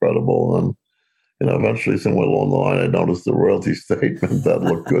was incredible. And, eventually somewhere along the line, I noticed the royalty statement that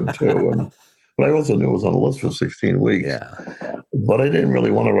looked good too. But I also knew it was on the list for 16 weeks. Yeah. But I didn't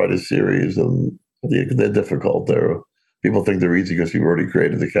really want to write a series, and they're difficult. People think they're easy because you've already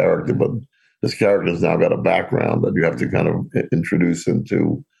created the character, but this character has now got a background that you have to kind of introduce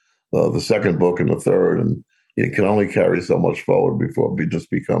into the second book and the third, and it can only carry so much forward before it just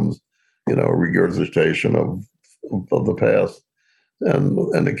becomes, a regurgitation of the past.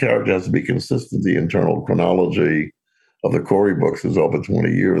 And the character has to be consistent. The internal chronology of the Corey books is over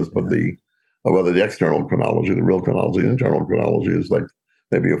 20 years, but the external chronology, the real chronology, the internal chronology is like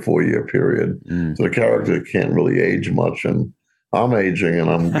maybe a 4-year period. So the character can't really age much. And I'm aging,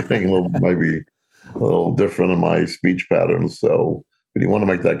 and I'm getting maybe a little different in my speech patterns. So, but you want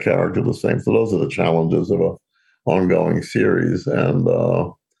to make that character the same. So those are the challenges of an ongoing series. And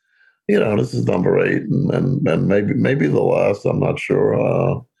this is number 8, and maybe the last. I'm not sure.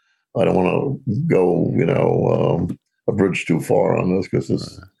 I don't want to go, a bridge too far on this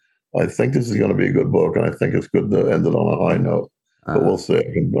because I think this is going to be a good book, and I think it's good to end it on a high note. But we'll see.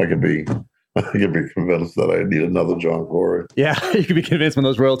 I can be convinced that I need another John Corey. Yeah, you can be convinced when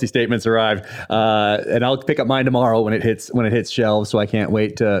those royalty statements arrive. And I'll pick up mine tomorrow when it hits shelves. So I can't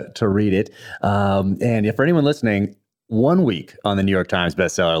wait to read it. And if for anyone listening, 1 week on the New York Times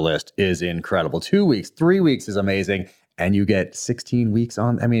bestseller list is incredible. 2 weeks, 3 weeks is amazing. And you get 16 weeks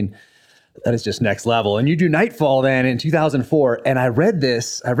on. I mean, that is just next level. And you do Nightfall then in 2004. And I read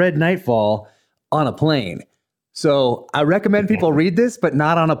Nightfall on a plane. So I recommend people read this, but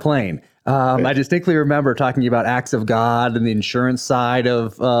not on a plane. I distinctly remember talking about acts of God and the insurance side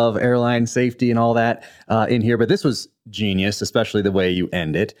of airline safety and all that in here. But this was genius, especially the way you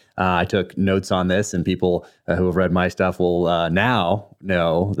end it. I took notes on this, and people who have read my stuff will now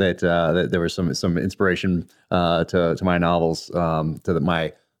know that there was some inspiration to my novels,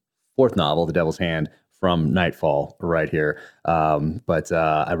 my fourth novel, The Devil's Hand, from Nightfall right here. But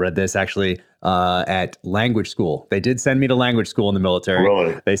I read this actually at language school. They did send me to language school in the military.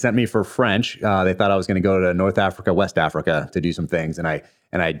 Really? They sent me for French. They thought I was going to go to North Africa, West Africa to do some things. And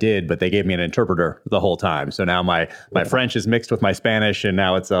I did, but they gave me an interpreter the whole time. So now my French is mixed with my Spanish, and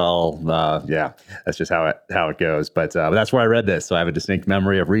now it's all, that's just how it goes. But that's where I read this. So I have a distinct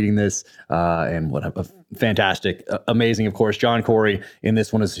memory of reading this, and what a fantastic, amazing, of course, John Corey in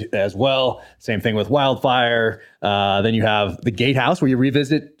this one as well. Same thing with Wildfire. Then you have The Gatehouse, where you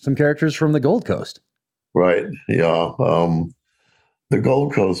revisit some characters from the Gold Coast. Right. Yeah. The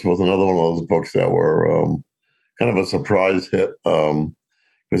Gold Coast was another one of those books that were kind of a surprise hit.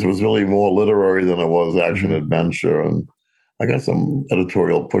 Because it was really more literary than it was action adventure. And I got some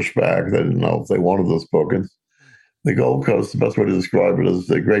editorial pushback. They didn't know if they wanted this book. And the Gold Coast, the best way to describe it is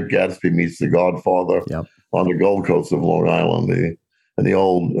The Great Gatsby meets The Godfather on the Gold Coast of Long Island, the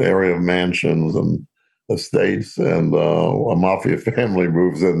old area of mansions and estates. And a mafia family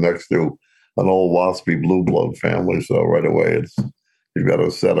moves in next to an old waspy blue blood family. So right away, you've got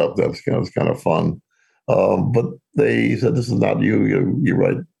a setup that's kind of fun. But they said, this is not you. You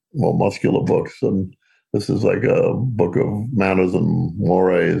write more muscular books, and this is like a book of manners and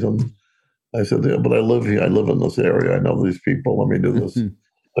mores. And I said, yeah, but I live here. I live in this area. I know these people. Let me do this. It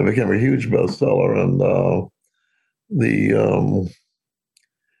became a huge bestseller. And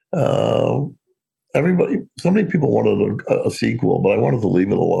so many people wanted a sequel, but I wanted to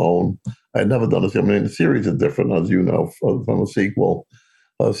leave it alone. I had never done a sequel. I mean, the series is different, as you know, from a sequel.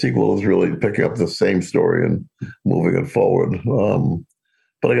 A sequel is really picking up the same story and moving it forward.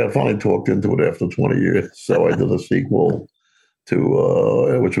 But I got finally talked into it after 20 years. So I did a sequel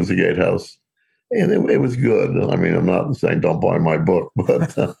to which was The Gatehouse. And it was good. I mean, I'm not saying don't buy my book,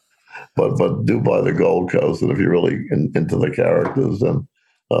 but do buy The Gold Coast. And if you're really into the characters, then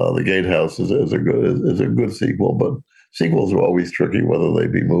The Gatehouse is a good sequel. But sequels are always tricky, whether they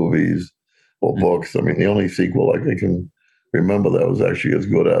be movies or books. I mean, the only sequel I can remember that was actually as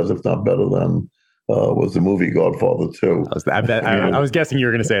good as, if not better than, was the movie Godfather 2. I was guessing you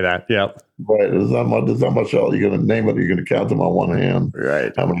were going to say that. Yeah. Right. There's not much else. You're going to name it. You're going to count them on one hand.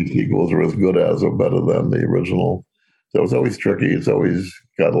 Right. How many sequels are as good as or better than the original? So it's always tricky. It's always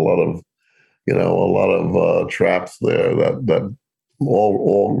got a lot of traps there that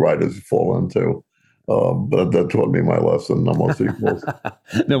all writers fall into. But that taught me my lesson. No more sequels.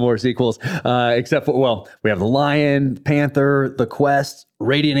 No more sequels, except for, well, we have The Lion, Panther, The Quest,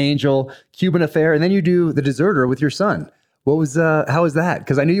 Radiant Angel, Cuban Affair, and then you do The Deserter with your son. How was that?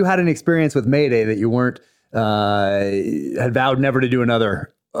 Because I knew you had an experience with Mayday that you weren't, had vowed never to do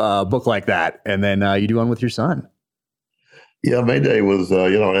another book like that. And then you do one with your son. Yeah, Mayday was, an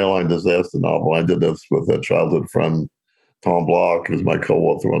airline disaster novel. I did this with a childhood friend, Tom Block, who's my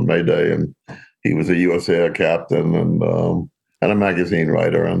co-author on Mayday, and he was a U.S. Air captain and a magazine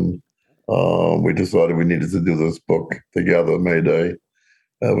writer. And we decided we needed to do this book together, Mayday.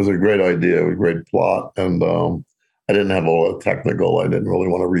 It was a great idea, a great plot, and I didn't have all the technical. I didn't really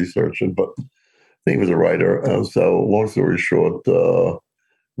want to research it, but I think he was a writer. So, long story short,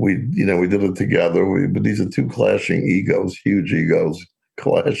 we did it together. But these are two clashing egos, huge egos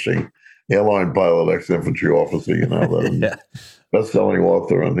clashing. Airline pilot, ex-infantry officer, Yeah. best-selling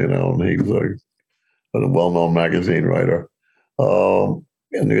author, and and he was a well-known magazine writer. And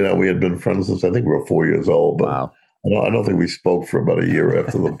we had been friends since I think we were 4 years old. But Wow. I don't think we spoke for about a year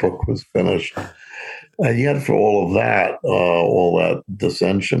after the book was finished. And yet, for all that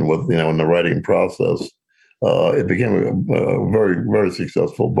dissension with in the writing process, it became a very, very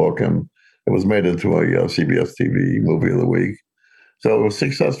successful book, and it was made into a CBS TV movie of the week. So it was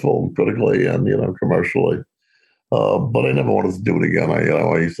successful critically and commercially. But I never wanted to do it again.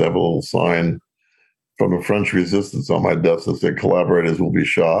 I used to have a little sign from the French Resistance on my desk that said "Collaborators will be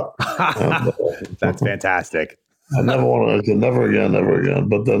shot." And, That's fantastic. I said never again, never again.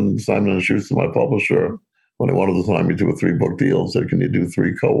 But then Simon & Schuster, my publisher, when they wanted to sign me to a 3-book deal, said, "Can you do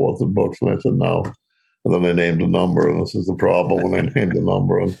 3 co-authored books?" And I said no. And then they named a number, and this is the problem when they named a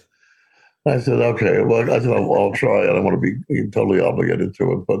number. And I said, okay, well, I'll try it. I don't want to be totally obligated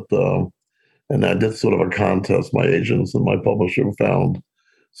to it. But, and I did sort of a contest. My agents and my publisher found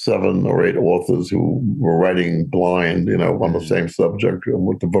 7 or 8 authors who were writing blind, on the same subject and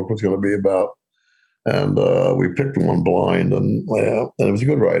what the book was going to be about. And we picked one blind, and it was a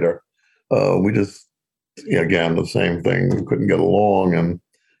good writer. We just, again, the same thing. We couldn't get along, and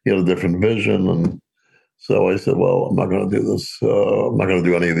he had a different vision. And so I said, well, I'm not going to do this. I'm not going to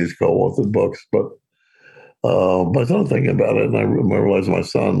do any of these co-authored books. But I started thinking about it, and I realized my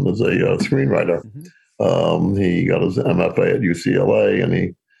son is a screenwriter. Mm-hmm. He got his MFA at UCLA,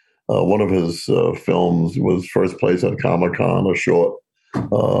 and one of his films was first place at Comic-Con, a short.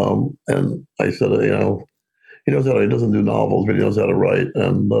 And I said, he knows he doesn't do novels, but he knows how to write.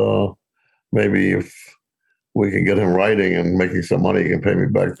 And maybe if we can get him writing and making some money, he can pay me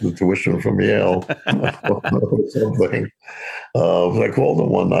back the tuition from Yale or something. So I called him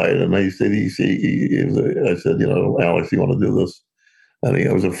one night, and I said, I said, Alex, you want to do this? And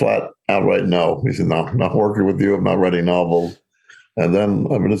it was a flat, outright no. He said, no, I'm not working with you. I'm not writing novels. And then,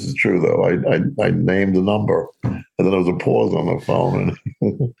 this is true, though. I named the number, and then there was a pause on the phone,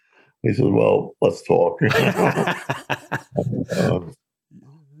 and he said, well, let's talk. And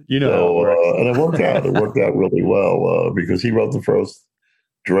it worked out. It worked out really well because he wrote the first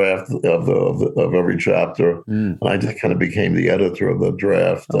draft of every chapter, and I just kind of became the editor of the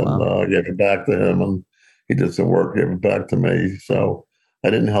draft, and gave it back to him, and he did some work, gave it back to me. So I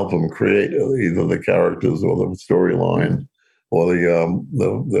didn't help him create either the characters or the storyline or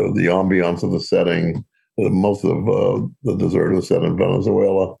the ambiance of the setting. Most of the Deserter set in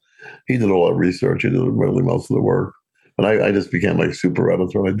Venezuela. He did all that research. He did really most of the work. And I just became like super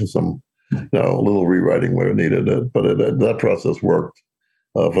editor. I did some, a little rewriting where it needed it. But that process worked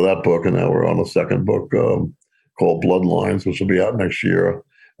for that book. And now we're on a second book called Bloodlines, which will be out next year. And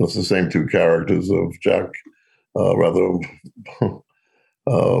it's the same 2 characters of Jack,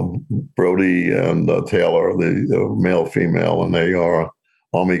 Brody and Taylor, the male, female, and they are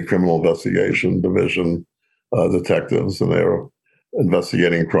Army Criminal Investigation Division detectives, and they're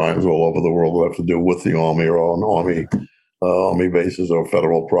investigating crimes all over the world that have to do with the Army or on Army bases or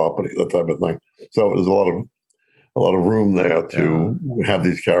federal property, that type of thing. So there's a lot of room there to have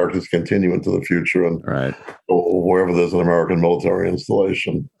these characters continue into the future and wherever there's an American military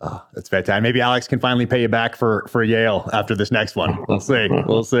installation. Oh, that's fantastic. Maybe Alex can finally pay you back for Yale after this next one. We'll see.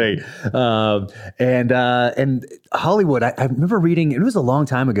 We'll see. And Hollywood, I remember reading, it was a long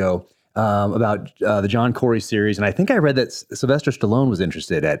time ago, about the John Corey series. And I think I read that Sylvester Stallone was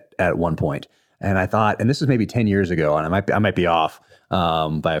interested at one point. And I thought, and this was maybe 10 years ago, and I might be off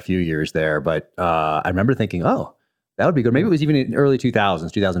by a few years there, but I remember thinking, oh, that would be good. Maybe it was even in early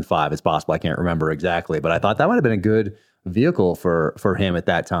 2000s, 2005. It's possible. I can't remember exactly, but I thought that might have been a good vehicle for him at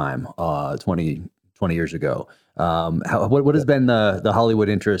that time, 20 20 years ago. What has been the Hollywood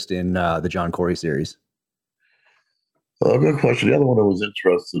interest in the John Corey series? Good question. The other one I was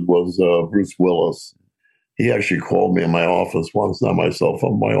interested was Bruce Willis. He actually called me in my office once, not my cell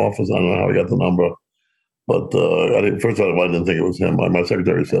phone, my office. I don't know how he got the number, but first of all, I didn't think it was him. My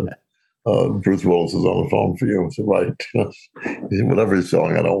secretary said, Bruce Willis is on the phone for you. I said, right. He said, whatever he's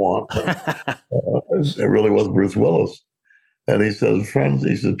selling, I don't want. It really was Bruce Willis. And he says, friends,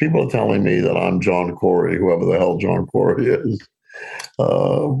 he says, people are telling me that I'm John Corey, whoever the hell John Corey is.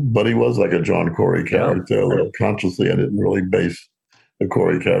 But he was like a John Corey character. Yeah. Consciously, I didn't really base the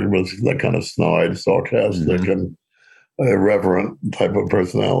Corey character, but that kind of snide, sarcastic, and irreverent type of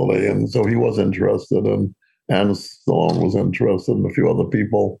personality. And so he was interested, and Stallone was interested, and a few other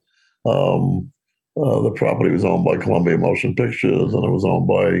people. The property was owned by Columbia Motion Pictures, and it was owned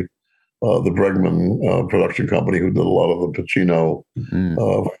by the Bregman production company, who did a lot of the Pacino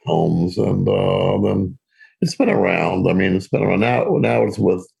films. And then it's been around. I mean, it's been around now. It's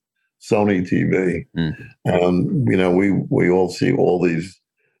with Sony TV, and we all see all these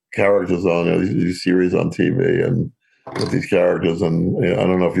characters on these series on TV, and with these characters. And I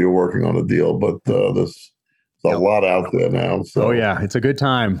don't know if you're working on a deal, but there's a lot out there now. So. Oh yeah, it's a good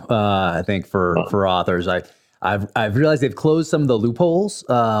time. I think for authors. I've realized they've closed some of the loopholes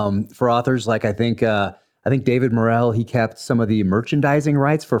for authors. Like I think David Morrell, he kept some of the merchandising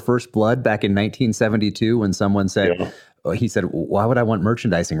rights for First Blood back in 1972 when someone said, he said, why would I want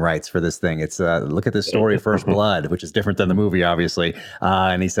merchandising rights for this thing? It's look at this story, First Blood, which is different than the movie, obviously.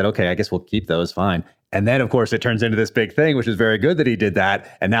 And he said, okay, I guess we'll keep those, fine. And then, of course, it turns into this big thing, which is very good that he did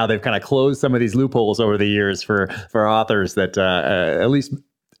that. And now they've kind of closed some of these loopholes over the years for authors that at least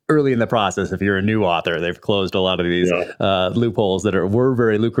early in the process, if you're a new author, they've closed a lot of these loopholes that were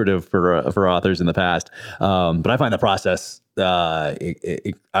very lucrative for authors in the past. But I find the process,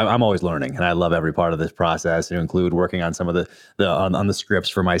 I'm always learning, and I love every part of this process, to include working on some of on the scripts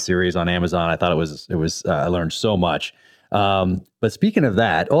for my series on Amazon. I thought it was I learned so much. But speaking of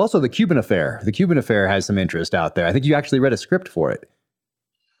that, also the Cuban Affair. The Cuban Affair has some interest out there. I think you actually read a script for it.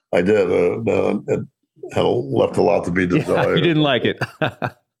 I did. It had left a lot to be desired. Yeah, you didn't like it.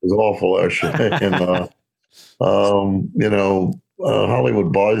 It was awful, actually. And,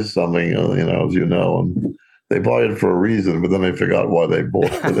 Hollywood buys something, as you know, and they buy it for a reason, but then they forgot why they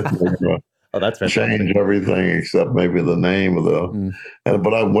bought it. Oh, that's fantastic. Change everything except maybe the name of the.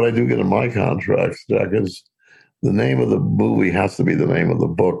 But what I do get in my contracts, Jack, is the name of the movie has to be the name of the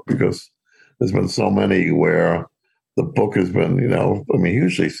book, because there's been so many where the book has been,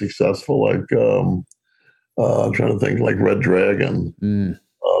 hugely successful. Like I'm trying to think, like Red Dragon.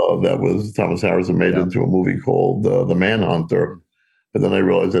 That was Thomas Harrison made it into a movie called The Manhunter. But then they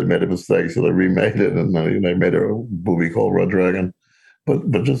realized they'd made a mistake, so they remade it, and then they made a movie called Red Dragon.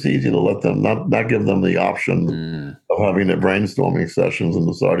 But just easy to let them not give them the option of having their brainstorming sessions and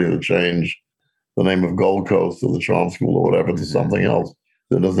deciding to change the name of Gold Coast to the Charm School or whatever to something else.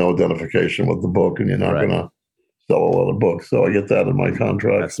 Then there's no identification with the book, and you're not going to sell a lot of books. So I get that in my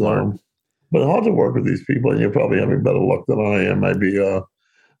contract. That's smart. But hard to work with these people, and you're probably having better luck than I am. Maybe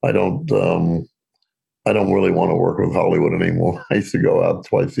I don't really want to work with Hollywood anymore. I used to go out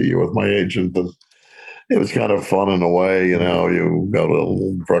twice a year with my agent, but it was kind of fun in a way. You go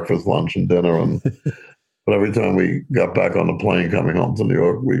to breakfast, lunch, and dinner, but every time we got back on the plane coming home to New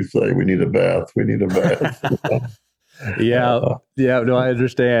York, we'd say, "We need a bath. We need a bath." No, I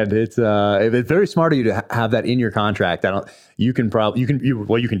understand. It's very smart of you to have that in your contract. You can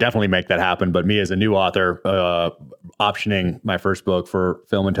definitely make that happen. But me as a new author, optioning my first book for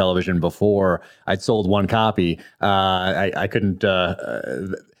film and television before I'd sold one copy, I couldn't.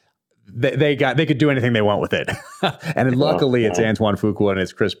 They could do anything they want with it. And luckily it's Antoine Fuqua and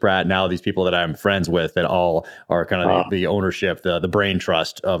it's Chris Pratt and all these people that I'm friends with that all are kind of the ownership, the brain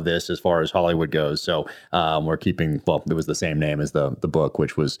trust of this as far as Hollywood goes. So we're keeping, it was the same name as the book,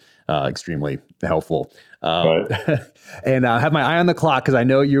 which was extremely helpful. And I have my eye on the clock because I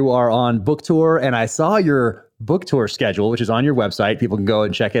know you are on book tour, and I saw your book tour schedule, which is on your website. People can go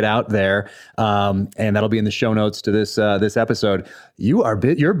and check it out there. And that'll be in the show notes to this episode.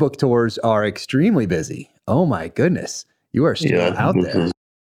 Your book tours are extremely busy. Oh my goodness. You are still out there.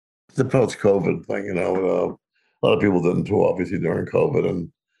 It's the post-COVID thing, a lot of people didn't tour obviously during COVID.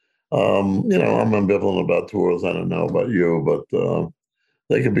 And, I'm ambivalent about tours. I don't know about you, but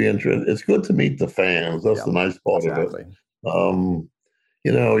they could be interesting. It's good to meet the fans. That's the nice part of it.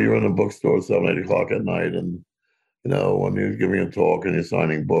 You're in a bookstore at 7, 8 o'clock at night, and when you're giving a talk and you're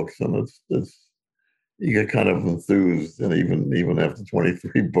signing books, and it's you get kind of enthused, and even after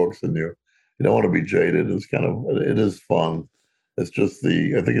 23 books, and you don't want to be jaded. It is fun, It's just I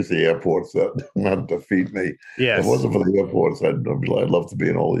think it's the airports that not defeat me. If it Yes. wasn't for the airports, I'd love to be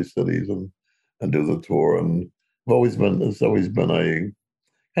in all these cities and do the tour. And it's always been a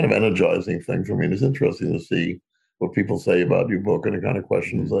kind of energizing thing for me. And it's interesting to see what people say about your book and the kind of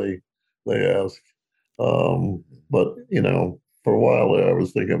questions Mhm. they ask. But for a while there, I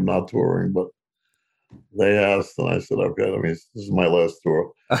was thinking of not touring, but they asked, and I said, okay, this is my last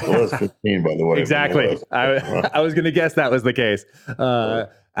tour. The last 15, by the way, have been the Exactly. last. I was going to guess that was the case.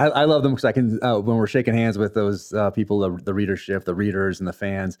 I love them because I can, when we're shaking hands with those people, the readership, the readers, and the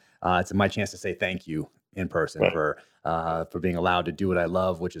fans, it's my chance to say thank you in person Right. for being allowed to do what I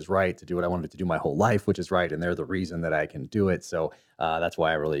love, which is right, to do what I wanted to do my whole life, which is right, and they're the reason that I can do it. So that's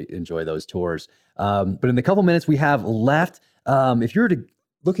why I really enjoy those tours. But in the couple minutes we have left, if you were to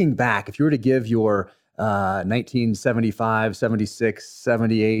looking back, if you were to give your 1975, 76,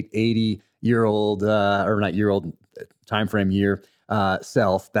 78, 80-year-old, or not year old, time frame year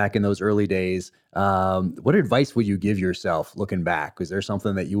self back in those early days, what advice would you give yourself looking back? Was there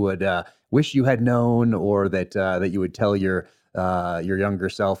something that you would wish you had known, or that you would tell your younger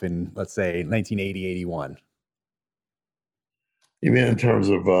self in, let's say, 1980, 81? You mean in terms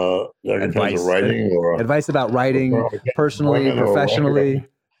of like in terms of Advice, writing advice about writing, or personally, women or professionally.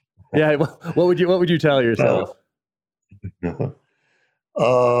 Yeah, what would you tell yourself?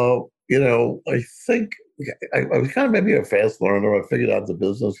 I think I was kind of maybe a fast learner. I figured out the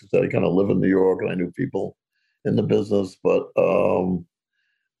business because I kind of live in New York and I knew people in the business. But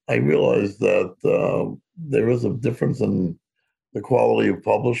I realized that there is a difference in the quality of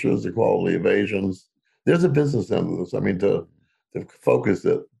publishers, the quality of agents. There's a business end to this. I mean, to focus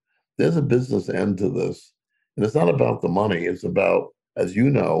it, there's a business end to this. And it's not about the money. It's about, as you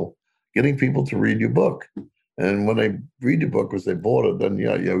know, getting people to read your book. And when they read your book because they bought it, then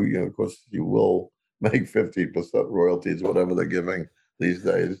of course you will make 50% royalties, whatever they're giving these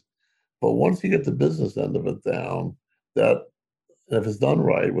days. But once you get the business end of it down, that if it's done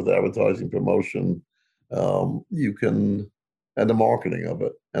right with advertising, promotion, you can, and the marketing of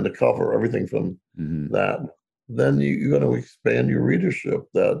it and the cover, everything from Hmm. that, then you're going to expand your readership.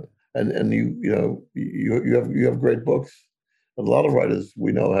 And you have great books. A lot of writers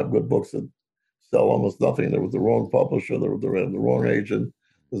we know have good books that sell almost nothing. There was the wrong publisher, there was the wrong agent.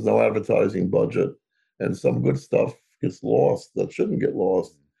 There's no advertising budget, and some good stuff gets lost that shouldn't get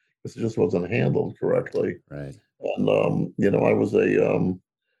lost because it just wasn't handled correctly. Right. And I was I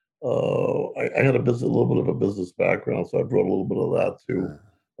had a little bit of a business background, so I brought a little bit of that to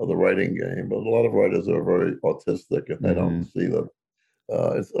the writing game. But a lot of writers are very autistic, and they don't Hmm. see that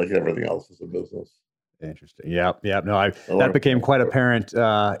it's like everything else is a business. Interesting. Yeah, yeah. No, A lot that of became quite apparent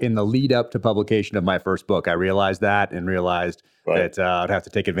in the lead up to publication of my first book. I realized that, and realized right, that I'd have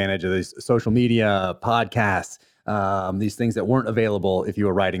to take advantage of these social media, podcasts, these things that weren't available if you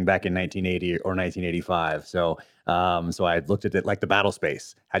were writing back in 1980 or 1985. So I looked at it like the battle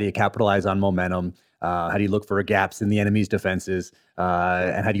space. How do you capitalize on momentum? How do you look for gaps in the enemy's defenses?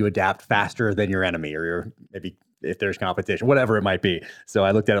 And how do you adapt faster than your enemy, or maybe if there's competition, whatever it might be. So I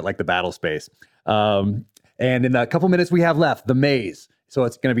looked at it like the battle space. And in the couple minutes we have left, The Maze. So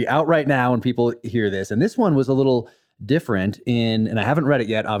it's going to be out right now when people hear this. And this one was a little different and I haven't read it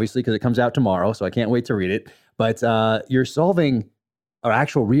yet, obviously, because it comes out tomorrow. So I can't wait to read it. But you're solving an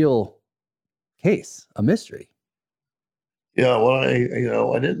actual real case, a mystery. yeah. Well,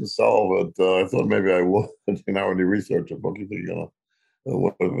 I didn't solve it. I thought maybe I would. When you research a book, you think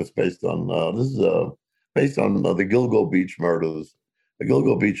what it was based on. This is based on the Gilgo Beach murders. The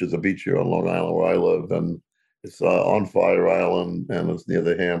Gilgo Beach is a beach here on Long Island where I live, and it's on Fire Island, and it's near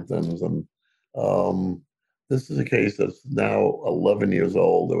the Hamptons. And um, this is a case that's now 11 years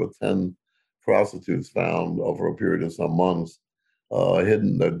old. There were 10 prostitutes found over a period of some months,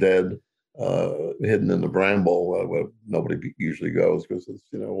 hidden. They're dead, hidden in the bramble where nobody usually goes because it's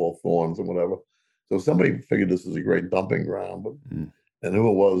all thorns and whatever. So somebody figured this is a great dumping ground, but Mm. and who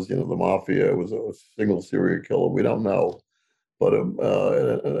it was, the mafia, it was a single serial killer. We don't know. But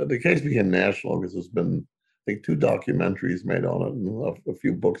the case became national because there's been, I think, 2 documentaries made on it and a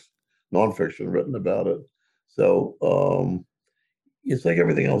few books, nonfiction, written about it. So it's like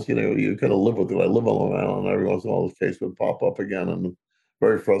everything else, you kind of live with it. I live on Long Island, and every once in a while this case would pop up again, and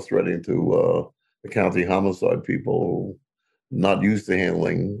very frustrating to the county homicide people who not used to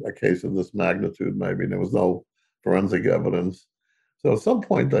handling a case of this magnitude. Maybe there was no forensic evidence. So at some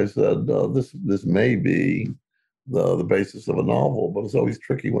point, I said, this may be the basis of a novel, but it's always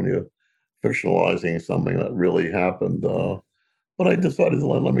tricky when you're fictionalizing something that really happened. But I decided to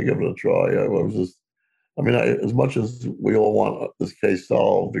let me give it a try. I was just, as much as we all want this case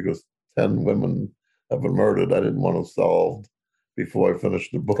solved because 10 women have been murdered, I didn't want it solved before I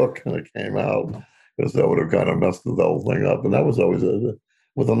finished the book and it came out, because that would have kind of messed the whole thing up. And that was always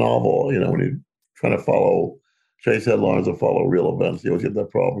with a novel, when you're trying to chase headlines or follow real events, you always get that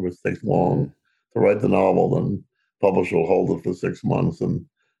problem. It takes long to write the novel, then publisher will hold it for 6 months, and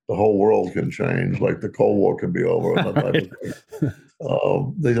the whole world can change. Like the Cold War could be over. And that type of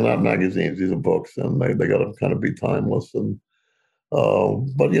thing. These are not magazines; these are books, and they got to kind of be timeless. And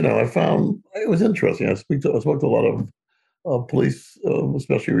but I found it was interesting. I spoke to a lot of police,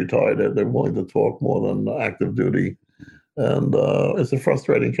 especially retired. They're willing to talk more than active duty, and it's a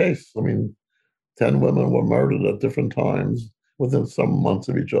frustrating case. I mean, 10 women were murdered at different times within some months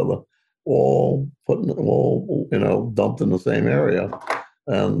of each other, all dumped in the same area.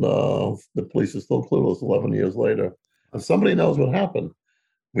 And the police are still clueless 11 years later. And somebody knows what happened.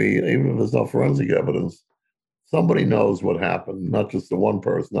 Even if there's no forensic evidence, somebody knows what happened, not just the one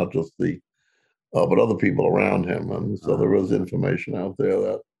person, not just but other people around him. And so there is information out there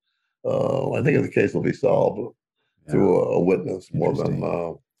that I think the case will be solved through a witness more than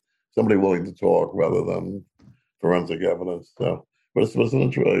somebody willing to talk rather than forensic evidence. So, but it was an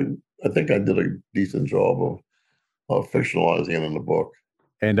interesting. I think I did a decent job of fictionalizing it in the book.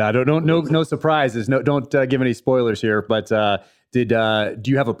 And no surprises. Don't give any spoilers here. But do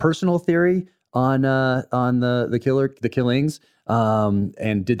you have a personal theory on the killings?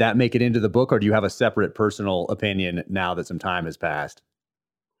 And did that make it into the book, or do you have a separate personal opinion now that some time has passed?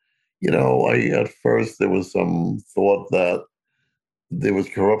 At first there was some thought that there was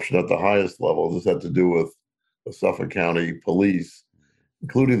corruption at the highest level. This had to do with the Suffolk County Police,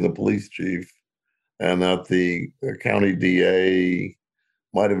 including the police chief, and that the county DA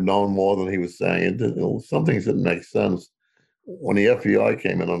might have known more than he was saying. Some things didn't make sense. When the FBI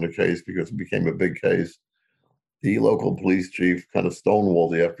came in on the case, because it became a big case, the local police chief kind of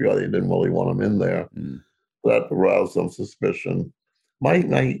stonewalled the FBI. They didn't really want him in there. That aroused some suspicion. My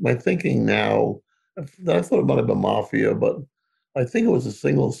thinking now, I thought it might have been mafia, but I think it was a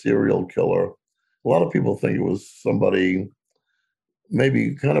single serial killer. A lot of people think it was somebody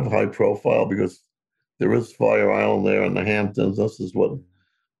maybe kind of high profile, because there is Fire Island there in the Hamptons. This is what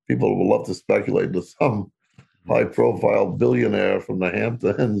people would love to speculate, to some high profile billionaire from the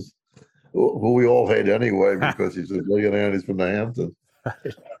Hamptons, who we all hate anyway because he's a billionaire and he's from the Hamptons.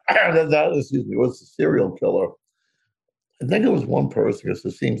 That was a serial killer. I think it was one person, because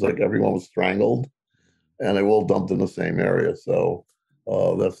it seems like everyone was strangled and they were all dumped in the same area. So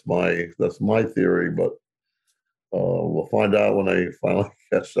that's my theory, but we'll find out when they finally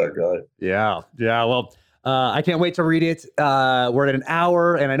catch that guy. Yeah. Well, I can't wait to read it. We're at an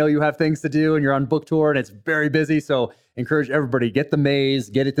hour, and I know you have things to do, and you're on book tour, and it's very busy. So encourage everybody, get The Maze,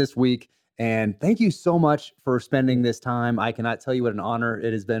 get it this week. And thank you so much for spending this time. I cannot tell you what an honor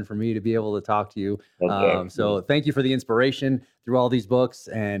it has been for me to be able to talk to you. So thank you for the inspiration through all these books.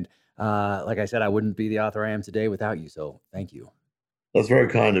 And like I said, I wouldn't be the author I am today without you. So thank you. That's very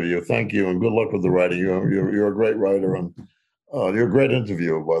kind of you. Thank you. And good luck with the writing. You're a great writer, and you're a great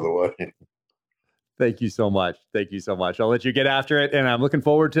interviewer, by the way. Thank you so much. Thank you so much. I'll let you get after it. And I'm looking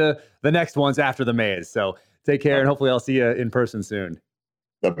forward to the next ones after The Maze. So take care, and hopefully I'll see you in person soon.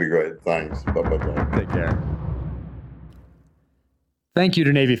 That'd be great. Thanks. Bye-bye. Take care. Thank you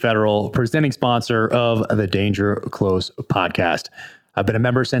to Navy Federal, presenting sponsor of the Danger Close podcast. I've been a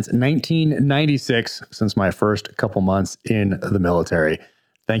member since 1996, since my first couple months in the military.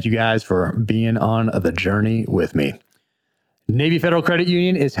 Thank you guys for being on the journey with me. Navy Federal Credit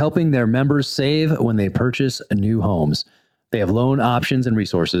Union is helping their members save when they purchase new homes. They have loan options and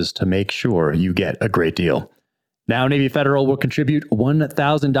resources to make sure you get a great deal. Now, Navy Federal will contribute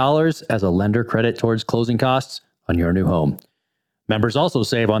 $1,000 as a lender credit towards closing costs on your new home. Members also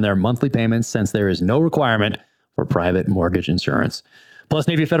save on their monthly payments, since there is no requirement for private mortgage insurance. Plus,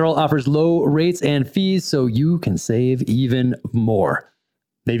 Navy Federal offers low rates and fees, so you can save even more.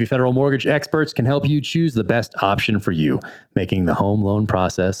 Navy Federal mortgage experts can help you choose the best option for you, making the home loan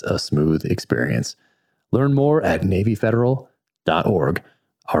process a smooth experience. Learn more at NavyFederal.org.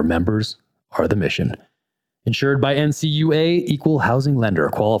 Our members are the mission. Insured by NCUA, Equal Housing Lender.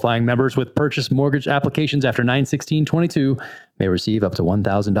 Qualifying members with purchase mortgage applications after 9/16/22 may receive up to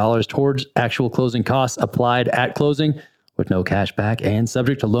 $1,000 towards actual closing costs applied at closing, with no cash back, and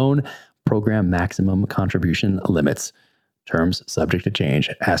subject to loan program maximum contribution limits. Terms subject to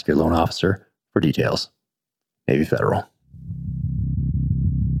change. Ask your loan officer for details. Navy Federal.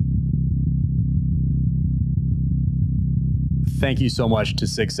 Thank you so much to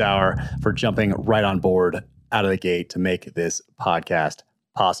 6 Hour for jumping right on board out of the gate to make this podcast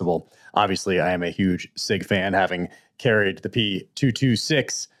possible. Obviously, I am a huge SIG fan, having carried the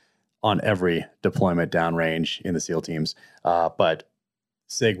P226 on every deployment downrange in the SEAL teams. But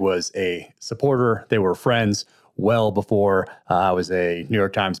SIG was a supporter. They were friends well before I was a New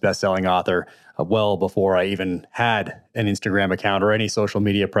York Times bestselling author, well before I even had an Instagram account or any social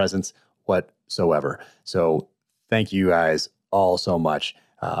media presence whatsoever. So thank you guys all so much.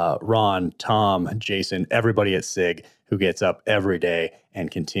 Ron, Tom, Jason, everybody at SIG who gets up every day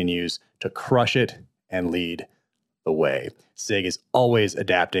and continues to crush it and lead the way. SIG is always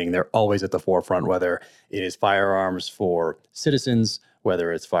adapting. They're always at the forefront, whether it is firearms for citizens,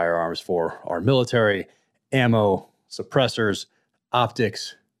 whether it's firearms for our military, ammo, suppressors,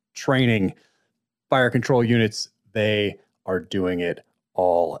 optics, training, fire control units. They are doing it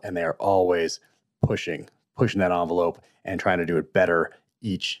all, and they are always pushing that envelope and trying to do it better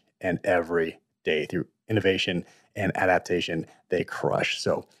each and every day through innovation and adaptation. They crush.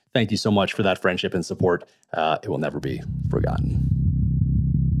 So thank you so much for that friendship and support. It will never be forgotten.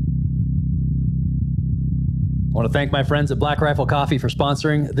 I want to thank my friends at Black Rifle Coffee for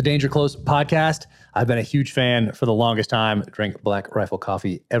sponsoring the Danger Close podcast. I've been a huge fan for the longest time. Drink Black Rifle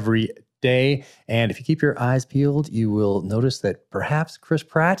Coffee every day. And if you keep your eyes peeled, you will notice that perhaps Chris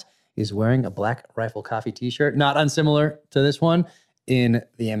Pratt is wearing a Black Rifle Coffee t-shirt, not unsimilar to this one, in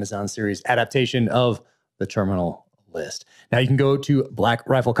the Amazon series adaptation of The Terminal List. Now you can go to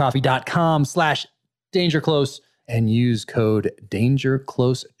blackriflecoffee.com/dangerclose and use code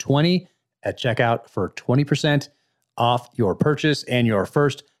DangerClose20 at checkout for 20% off your purchase and your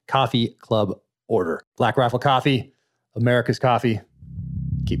first coffee club order. Black Rifle Coffee, America's coffee.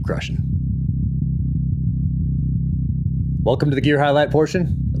 Keep crushing. Welcome to the gear highlight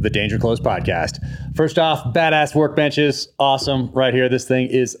portion of the Danger Close podcast. First off, badass workbenches. Awesome right here. This thing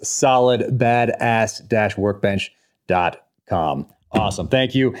is solid, badass-workbench.com. Awesome.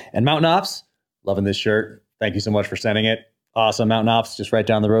 Thank you. And Mountain Ops, loving this shirt. Thank you so much for sending it. Awesome. Mountain Ops, just right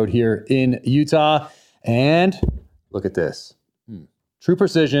down the road here in Utah. And look at this. True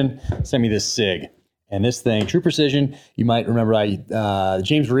Precision sent me this SIG. And this thing, True Precision, you might remember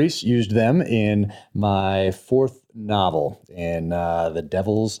James Reese used them in my fourth novel, in The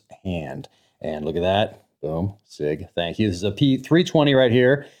Devil's Hand. And look at that. Boom. SIG. Thank you. This is a P320 right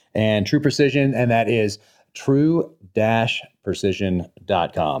here. And True Precision, and that is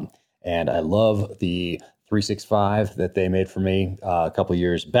true-precision.com. And I love the 365 that they made for me a couple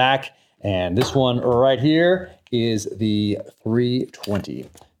years back. And this one right here is the 320.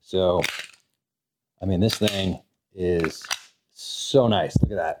 So, I mean, this thing is so nice.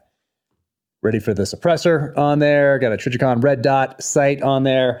 Look at that. Ready for the suppressor on there. Got a Trijicon red dot sight on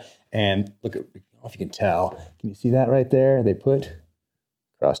there. And look at, I don't know if you can tell. Can you see that right there? They put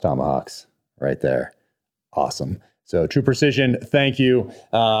cross tomahawks right there. Awesome. So True Precision, thank you.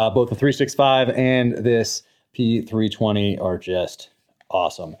 Both the 365 and this P320 are just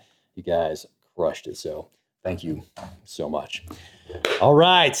awesome. You guys crushed it. So thank you so much. All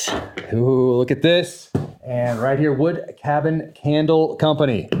right. Ooh, look at this. And right here, Wood Cabin Candle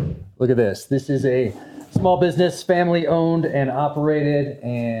Company. Look at this. This is a small business, family owned and operated.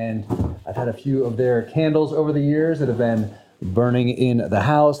 And I've had a few of their candles over the years that have been burning in the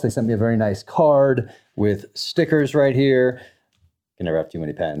house. They sent me a very nice card with stickers right here. Can never have too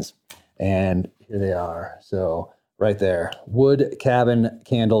many pens. And here they are. So right there,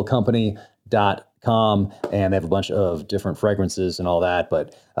 woodcabincandlecompany.com. And they have a bunch of different fragrances and all that,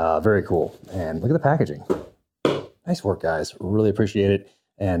 but very cool. And look at the packaging. Nice work, guys. Really appreciate it.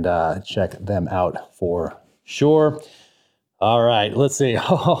 And check them out for sure. All right, let's see.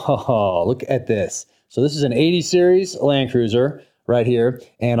 Look at this. So this is an 80 series Land Cruiser right here.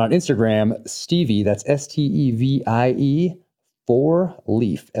 And on Instagram, Stevie, that's Stevie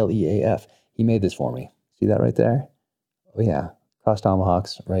 4Leaf, Leaf. He made this for me. See that right there? Oh yeah, cross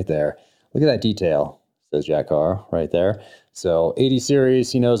tomahawks right there. Look at that detail, says Jack Carr right there. So 80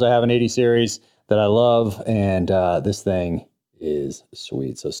 series, he knows I have an 80 series that I love, and this thing is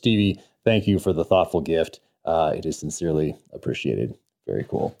sweet. So Stevie, thank you for the thoughtful gift. It is sincerely appreciated. Very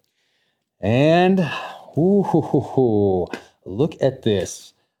cool. And look at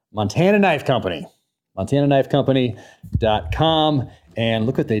this. Montana Knife Company. MontanaKnifeCompany.com. And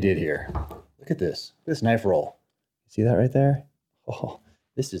look what they did here. Look at this. This knife roll. See that right there? Oh,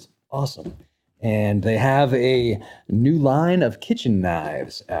 this is awesome. And they have a new line of kitchen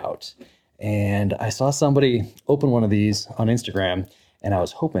knives out. And I saw somebody open one of these on Instagram, and I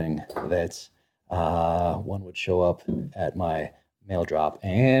was hoping that one would show up at my mail drop.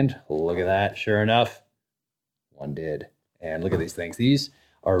 And look at that. Sure enough, one did. And look at these things. These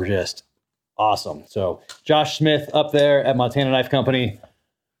are just awesome. So Josh Smith up there at Montana Knife Company.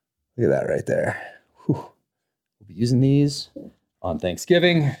 Look at that right there. Whew. We'll be using these on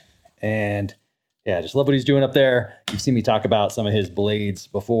Thanksgiving And yeah, just love what he's doing up there. You've seen me talk about some of his blades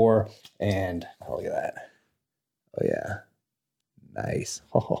before. And oh, look at that. Oh, yeah. Nice.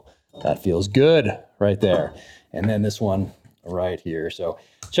 Oh, that feels good right there. And then this one right here. So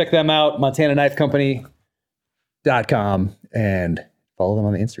check them out, MontanaKnifeCompany.com, and follow them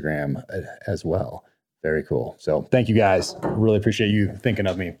on the Instagram as well. Very cool. So thank you guys. Really appreciate you thinking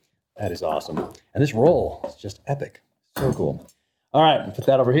of me. That is awesome. And this roll is just epic. So cool. All right, put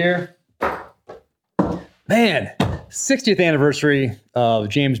that over here. Man, 60th anniversary of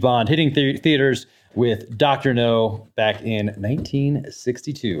James Bond hitting theaters with Dr. No back in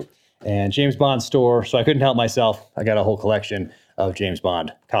 1962. And James Bond store, so I couldn't help myself. I got a whole collection of James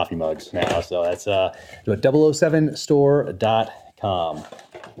Bond coffee mugs now. So that's .007store.com.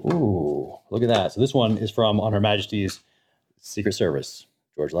 Ooh, look at that. So this one is from On Her Majesty's Secret Service,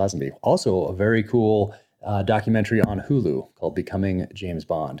 George Lazenby. Also a very cool documentary on Hulu called Becoming James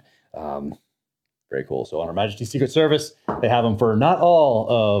Bond. Very cool. So On Her Majesty's Secret Service, they have them for not all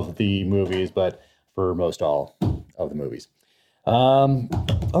of the movies, but for most all of the movies.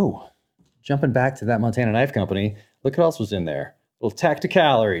 Jumping back to that Montana Knife Company, look what else was in there. Little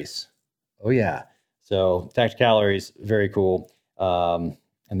Tacticalories. Oh, yeah. So Tacticalories, very cool. And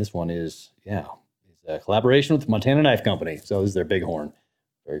this one is a collaboration with Montana Knife Company. So this is their bighorn.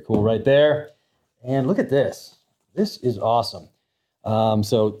 Very cool right there. And look at this. This is awesome.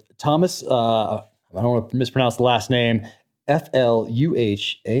 So Thomas, I don't want to mispronounce the last name, Fluharty.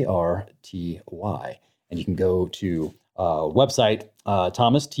 And you can go to website,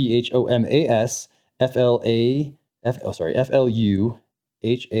 Thomas, THOMAS,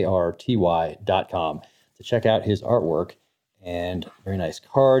 FLUHARTY.com to check out his artwork. And very nice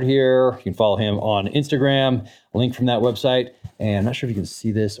card here. You can follow him on Instagram, link from that website. And I'm not sure if you can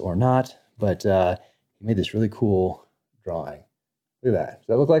see this or not, but he made this really cool drawing. Look at that. Does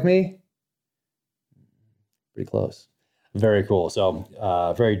that look like me? Pretty close. Very cool. So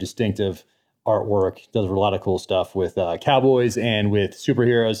very distinctive artwork. Does a lot of cool stuff with cowboys and with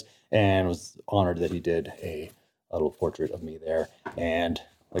superheroes, and was honored that he did a little portrait of me there. And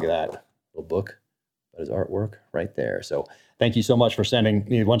look at that little book about his artwork right there. So thank you so much for sending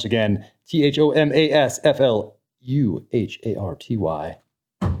me once again,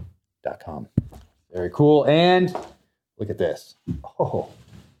 THOMASFLUHARTY.com. Very cool. And look at this. Oh,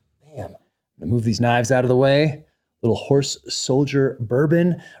 damn. I'm gonna move these knives out of the way. Little Horse Soldier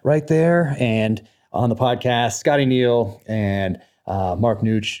bourbon right there. And on the podcast, Scotty Neal and Mark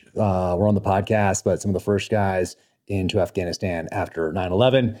Nooch were on the podcast, but some of the first guys into Afghanistan after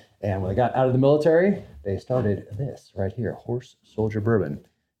 9/11. And when they got out of the military, they started this right here, Horse Soldier bourbon. Can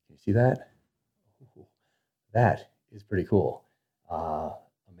you see that? That is pretty cool.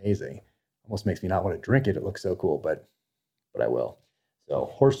 Amazing. Almost makes me not want to drink it. It looks so cool, but I will. So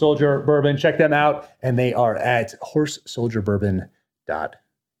Horse Soldier Bourbon, check them out. And they are at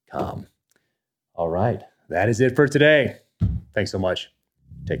horsesoldierbourbon.com. All right. That is it for today. Thanks so much.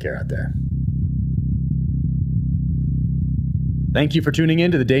 Take care out there. Thank you for tuning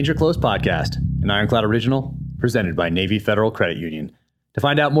in to the Danger Close podcast, an Ironclad original presented by Navy Federal Credit Union. To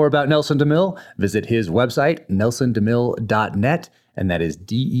find out more about Nelson DeMille, visit his website, nelsondemille.net, and that is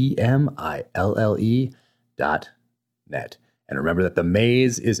DEMILLE.net. And remember that The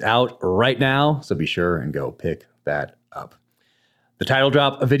Maze is out right now, so be sure and go pick that up. The title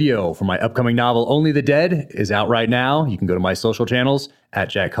drop video for my upcoming novel, Only the Dead, is out right now. You can go to my social channels at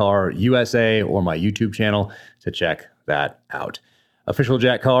Jack Carr USA or my YouTube channel to check that out.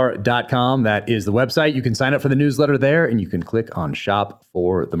 OfficialJackCarr.com, that is the website. You can sign up for the newsletter there, and you can click on Shop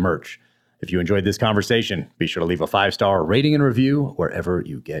for the merch. If you enjoyed this conversation, be sure to leave a 5-star rating and review wherever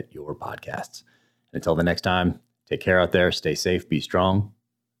you get your podcasts. And until the next time, take care out there, stay safe, be strong,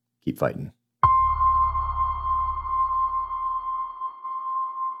 keep fighting.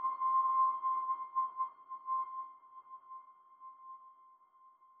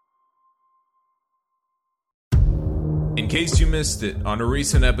 In case you missed it, on a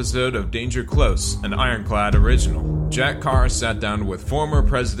recent episode of Danger Close, an Ironclad original, Jack Carr sat down with former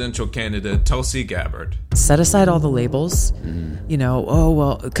presidential candidate Tulsi Gabbard. Set aside all the labels,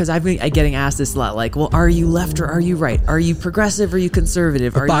 because I've been getting asked this a lot, like, well, are you left or are you right? Are you progressive or are you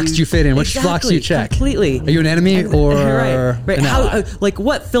conservative? What box do you fit in? Which box do you check? Completely. Are you an enemy or right. an ally?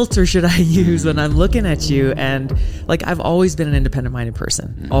 What filter should I use when I'm looking at you? And I've always been an independent-minded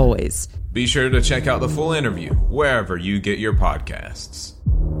person, always. Be sure to check out the full interview wherever you get your podcasts.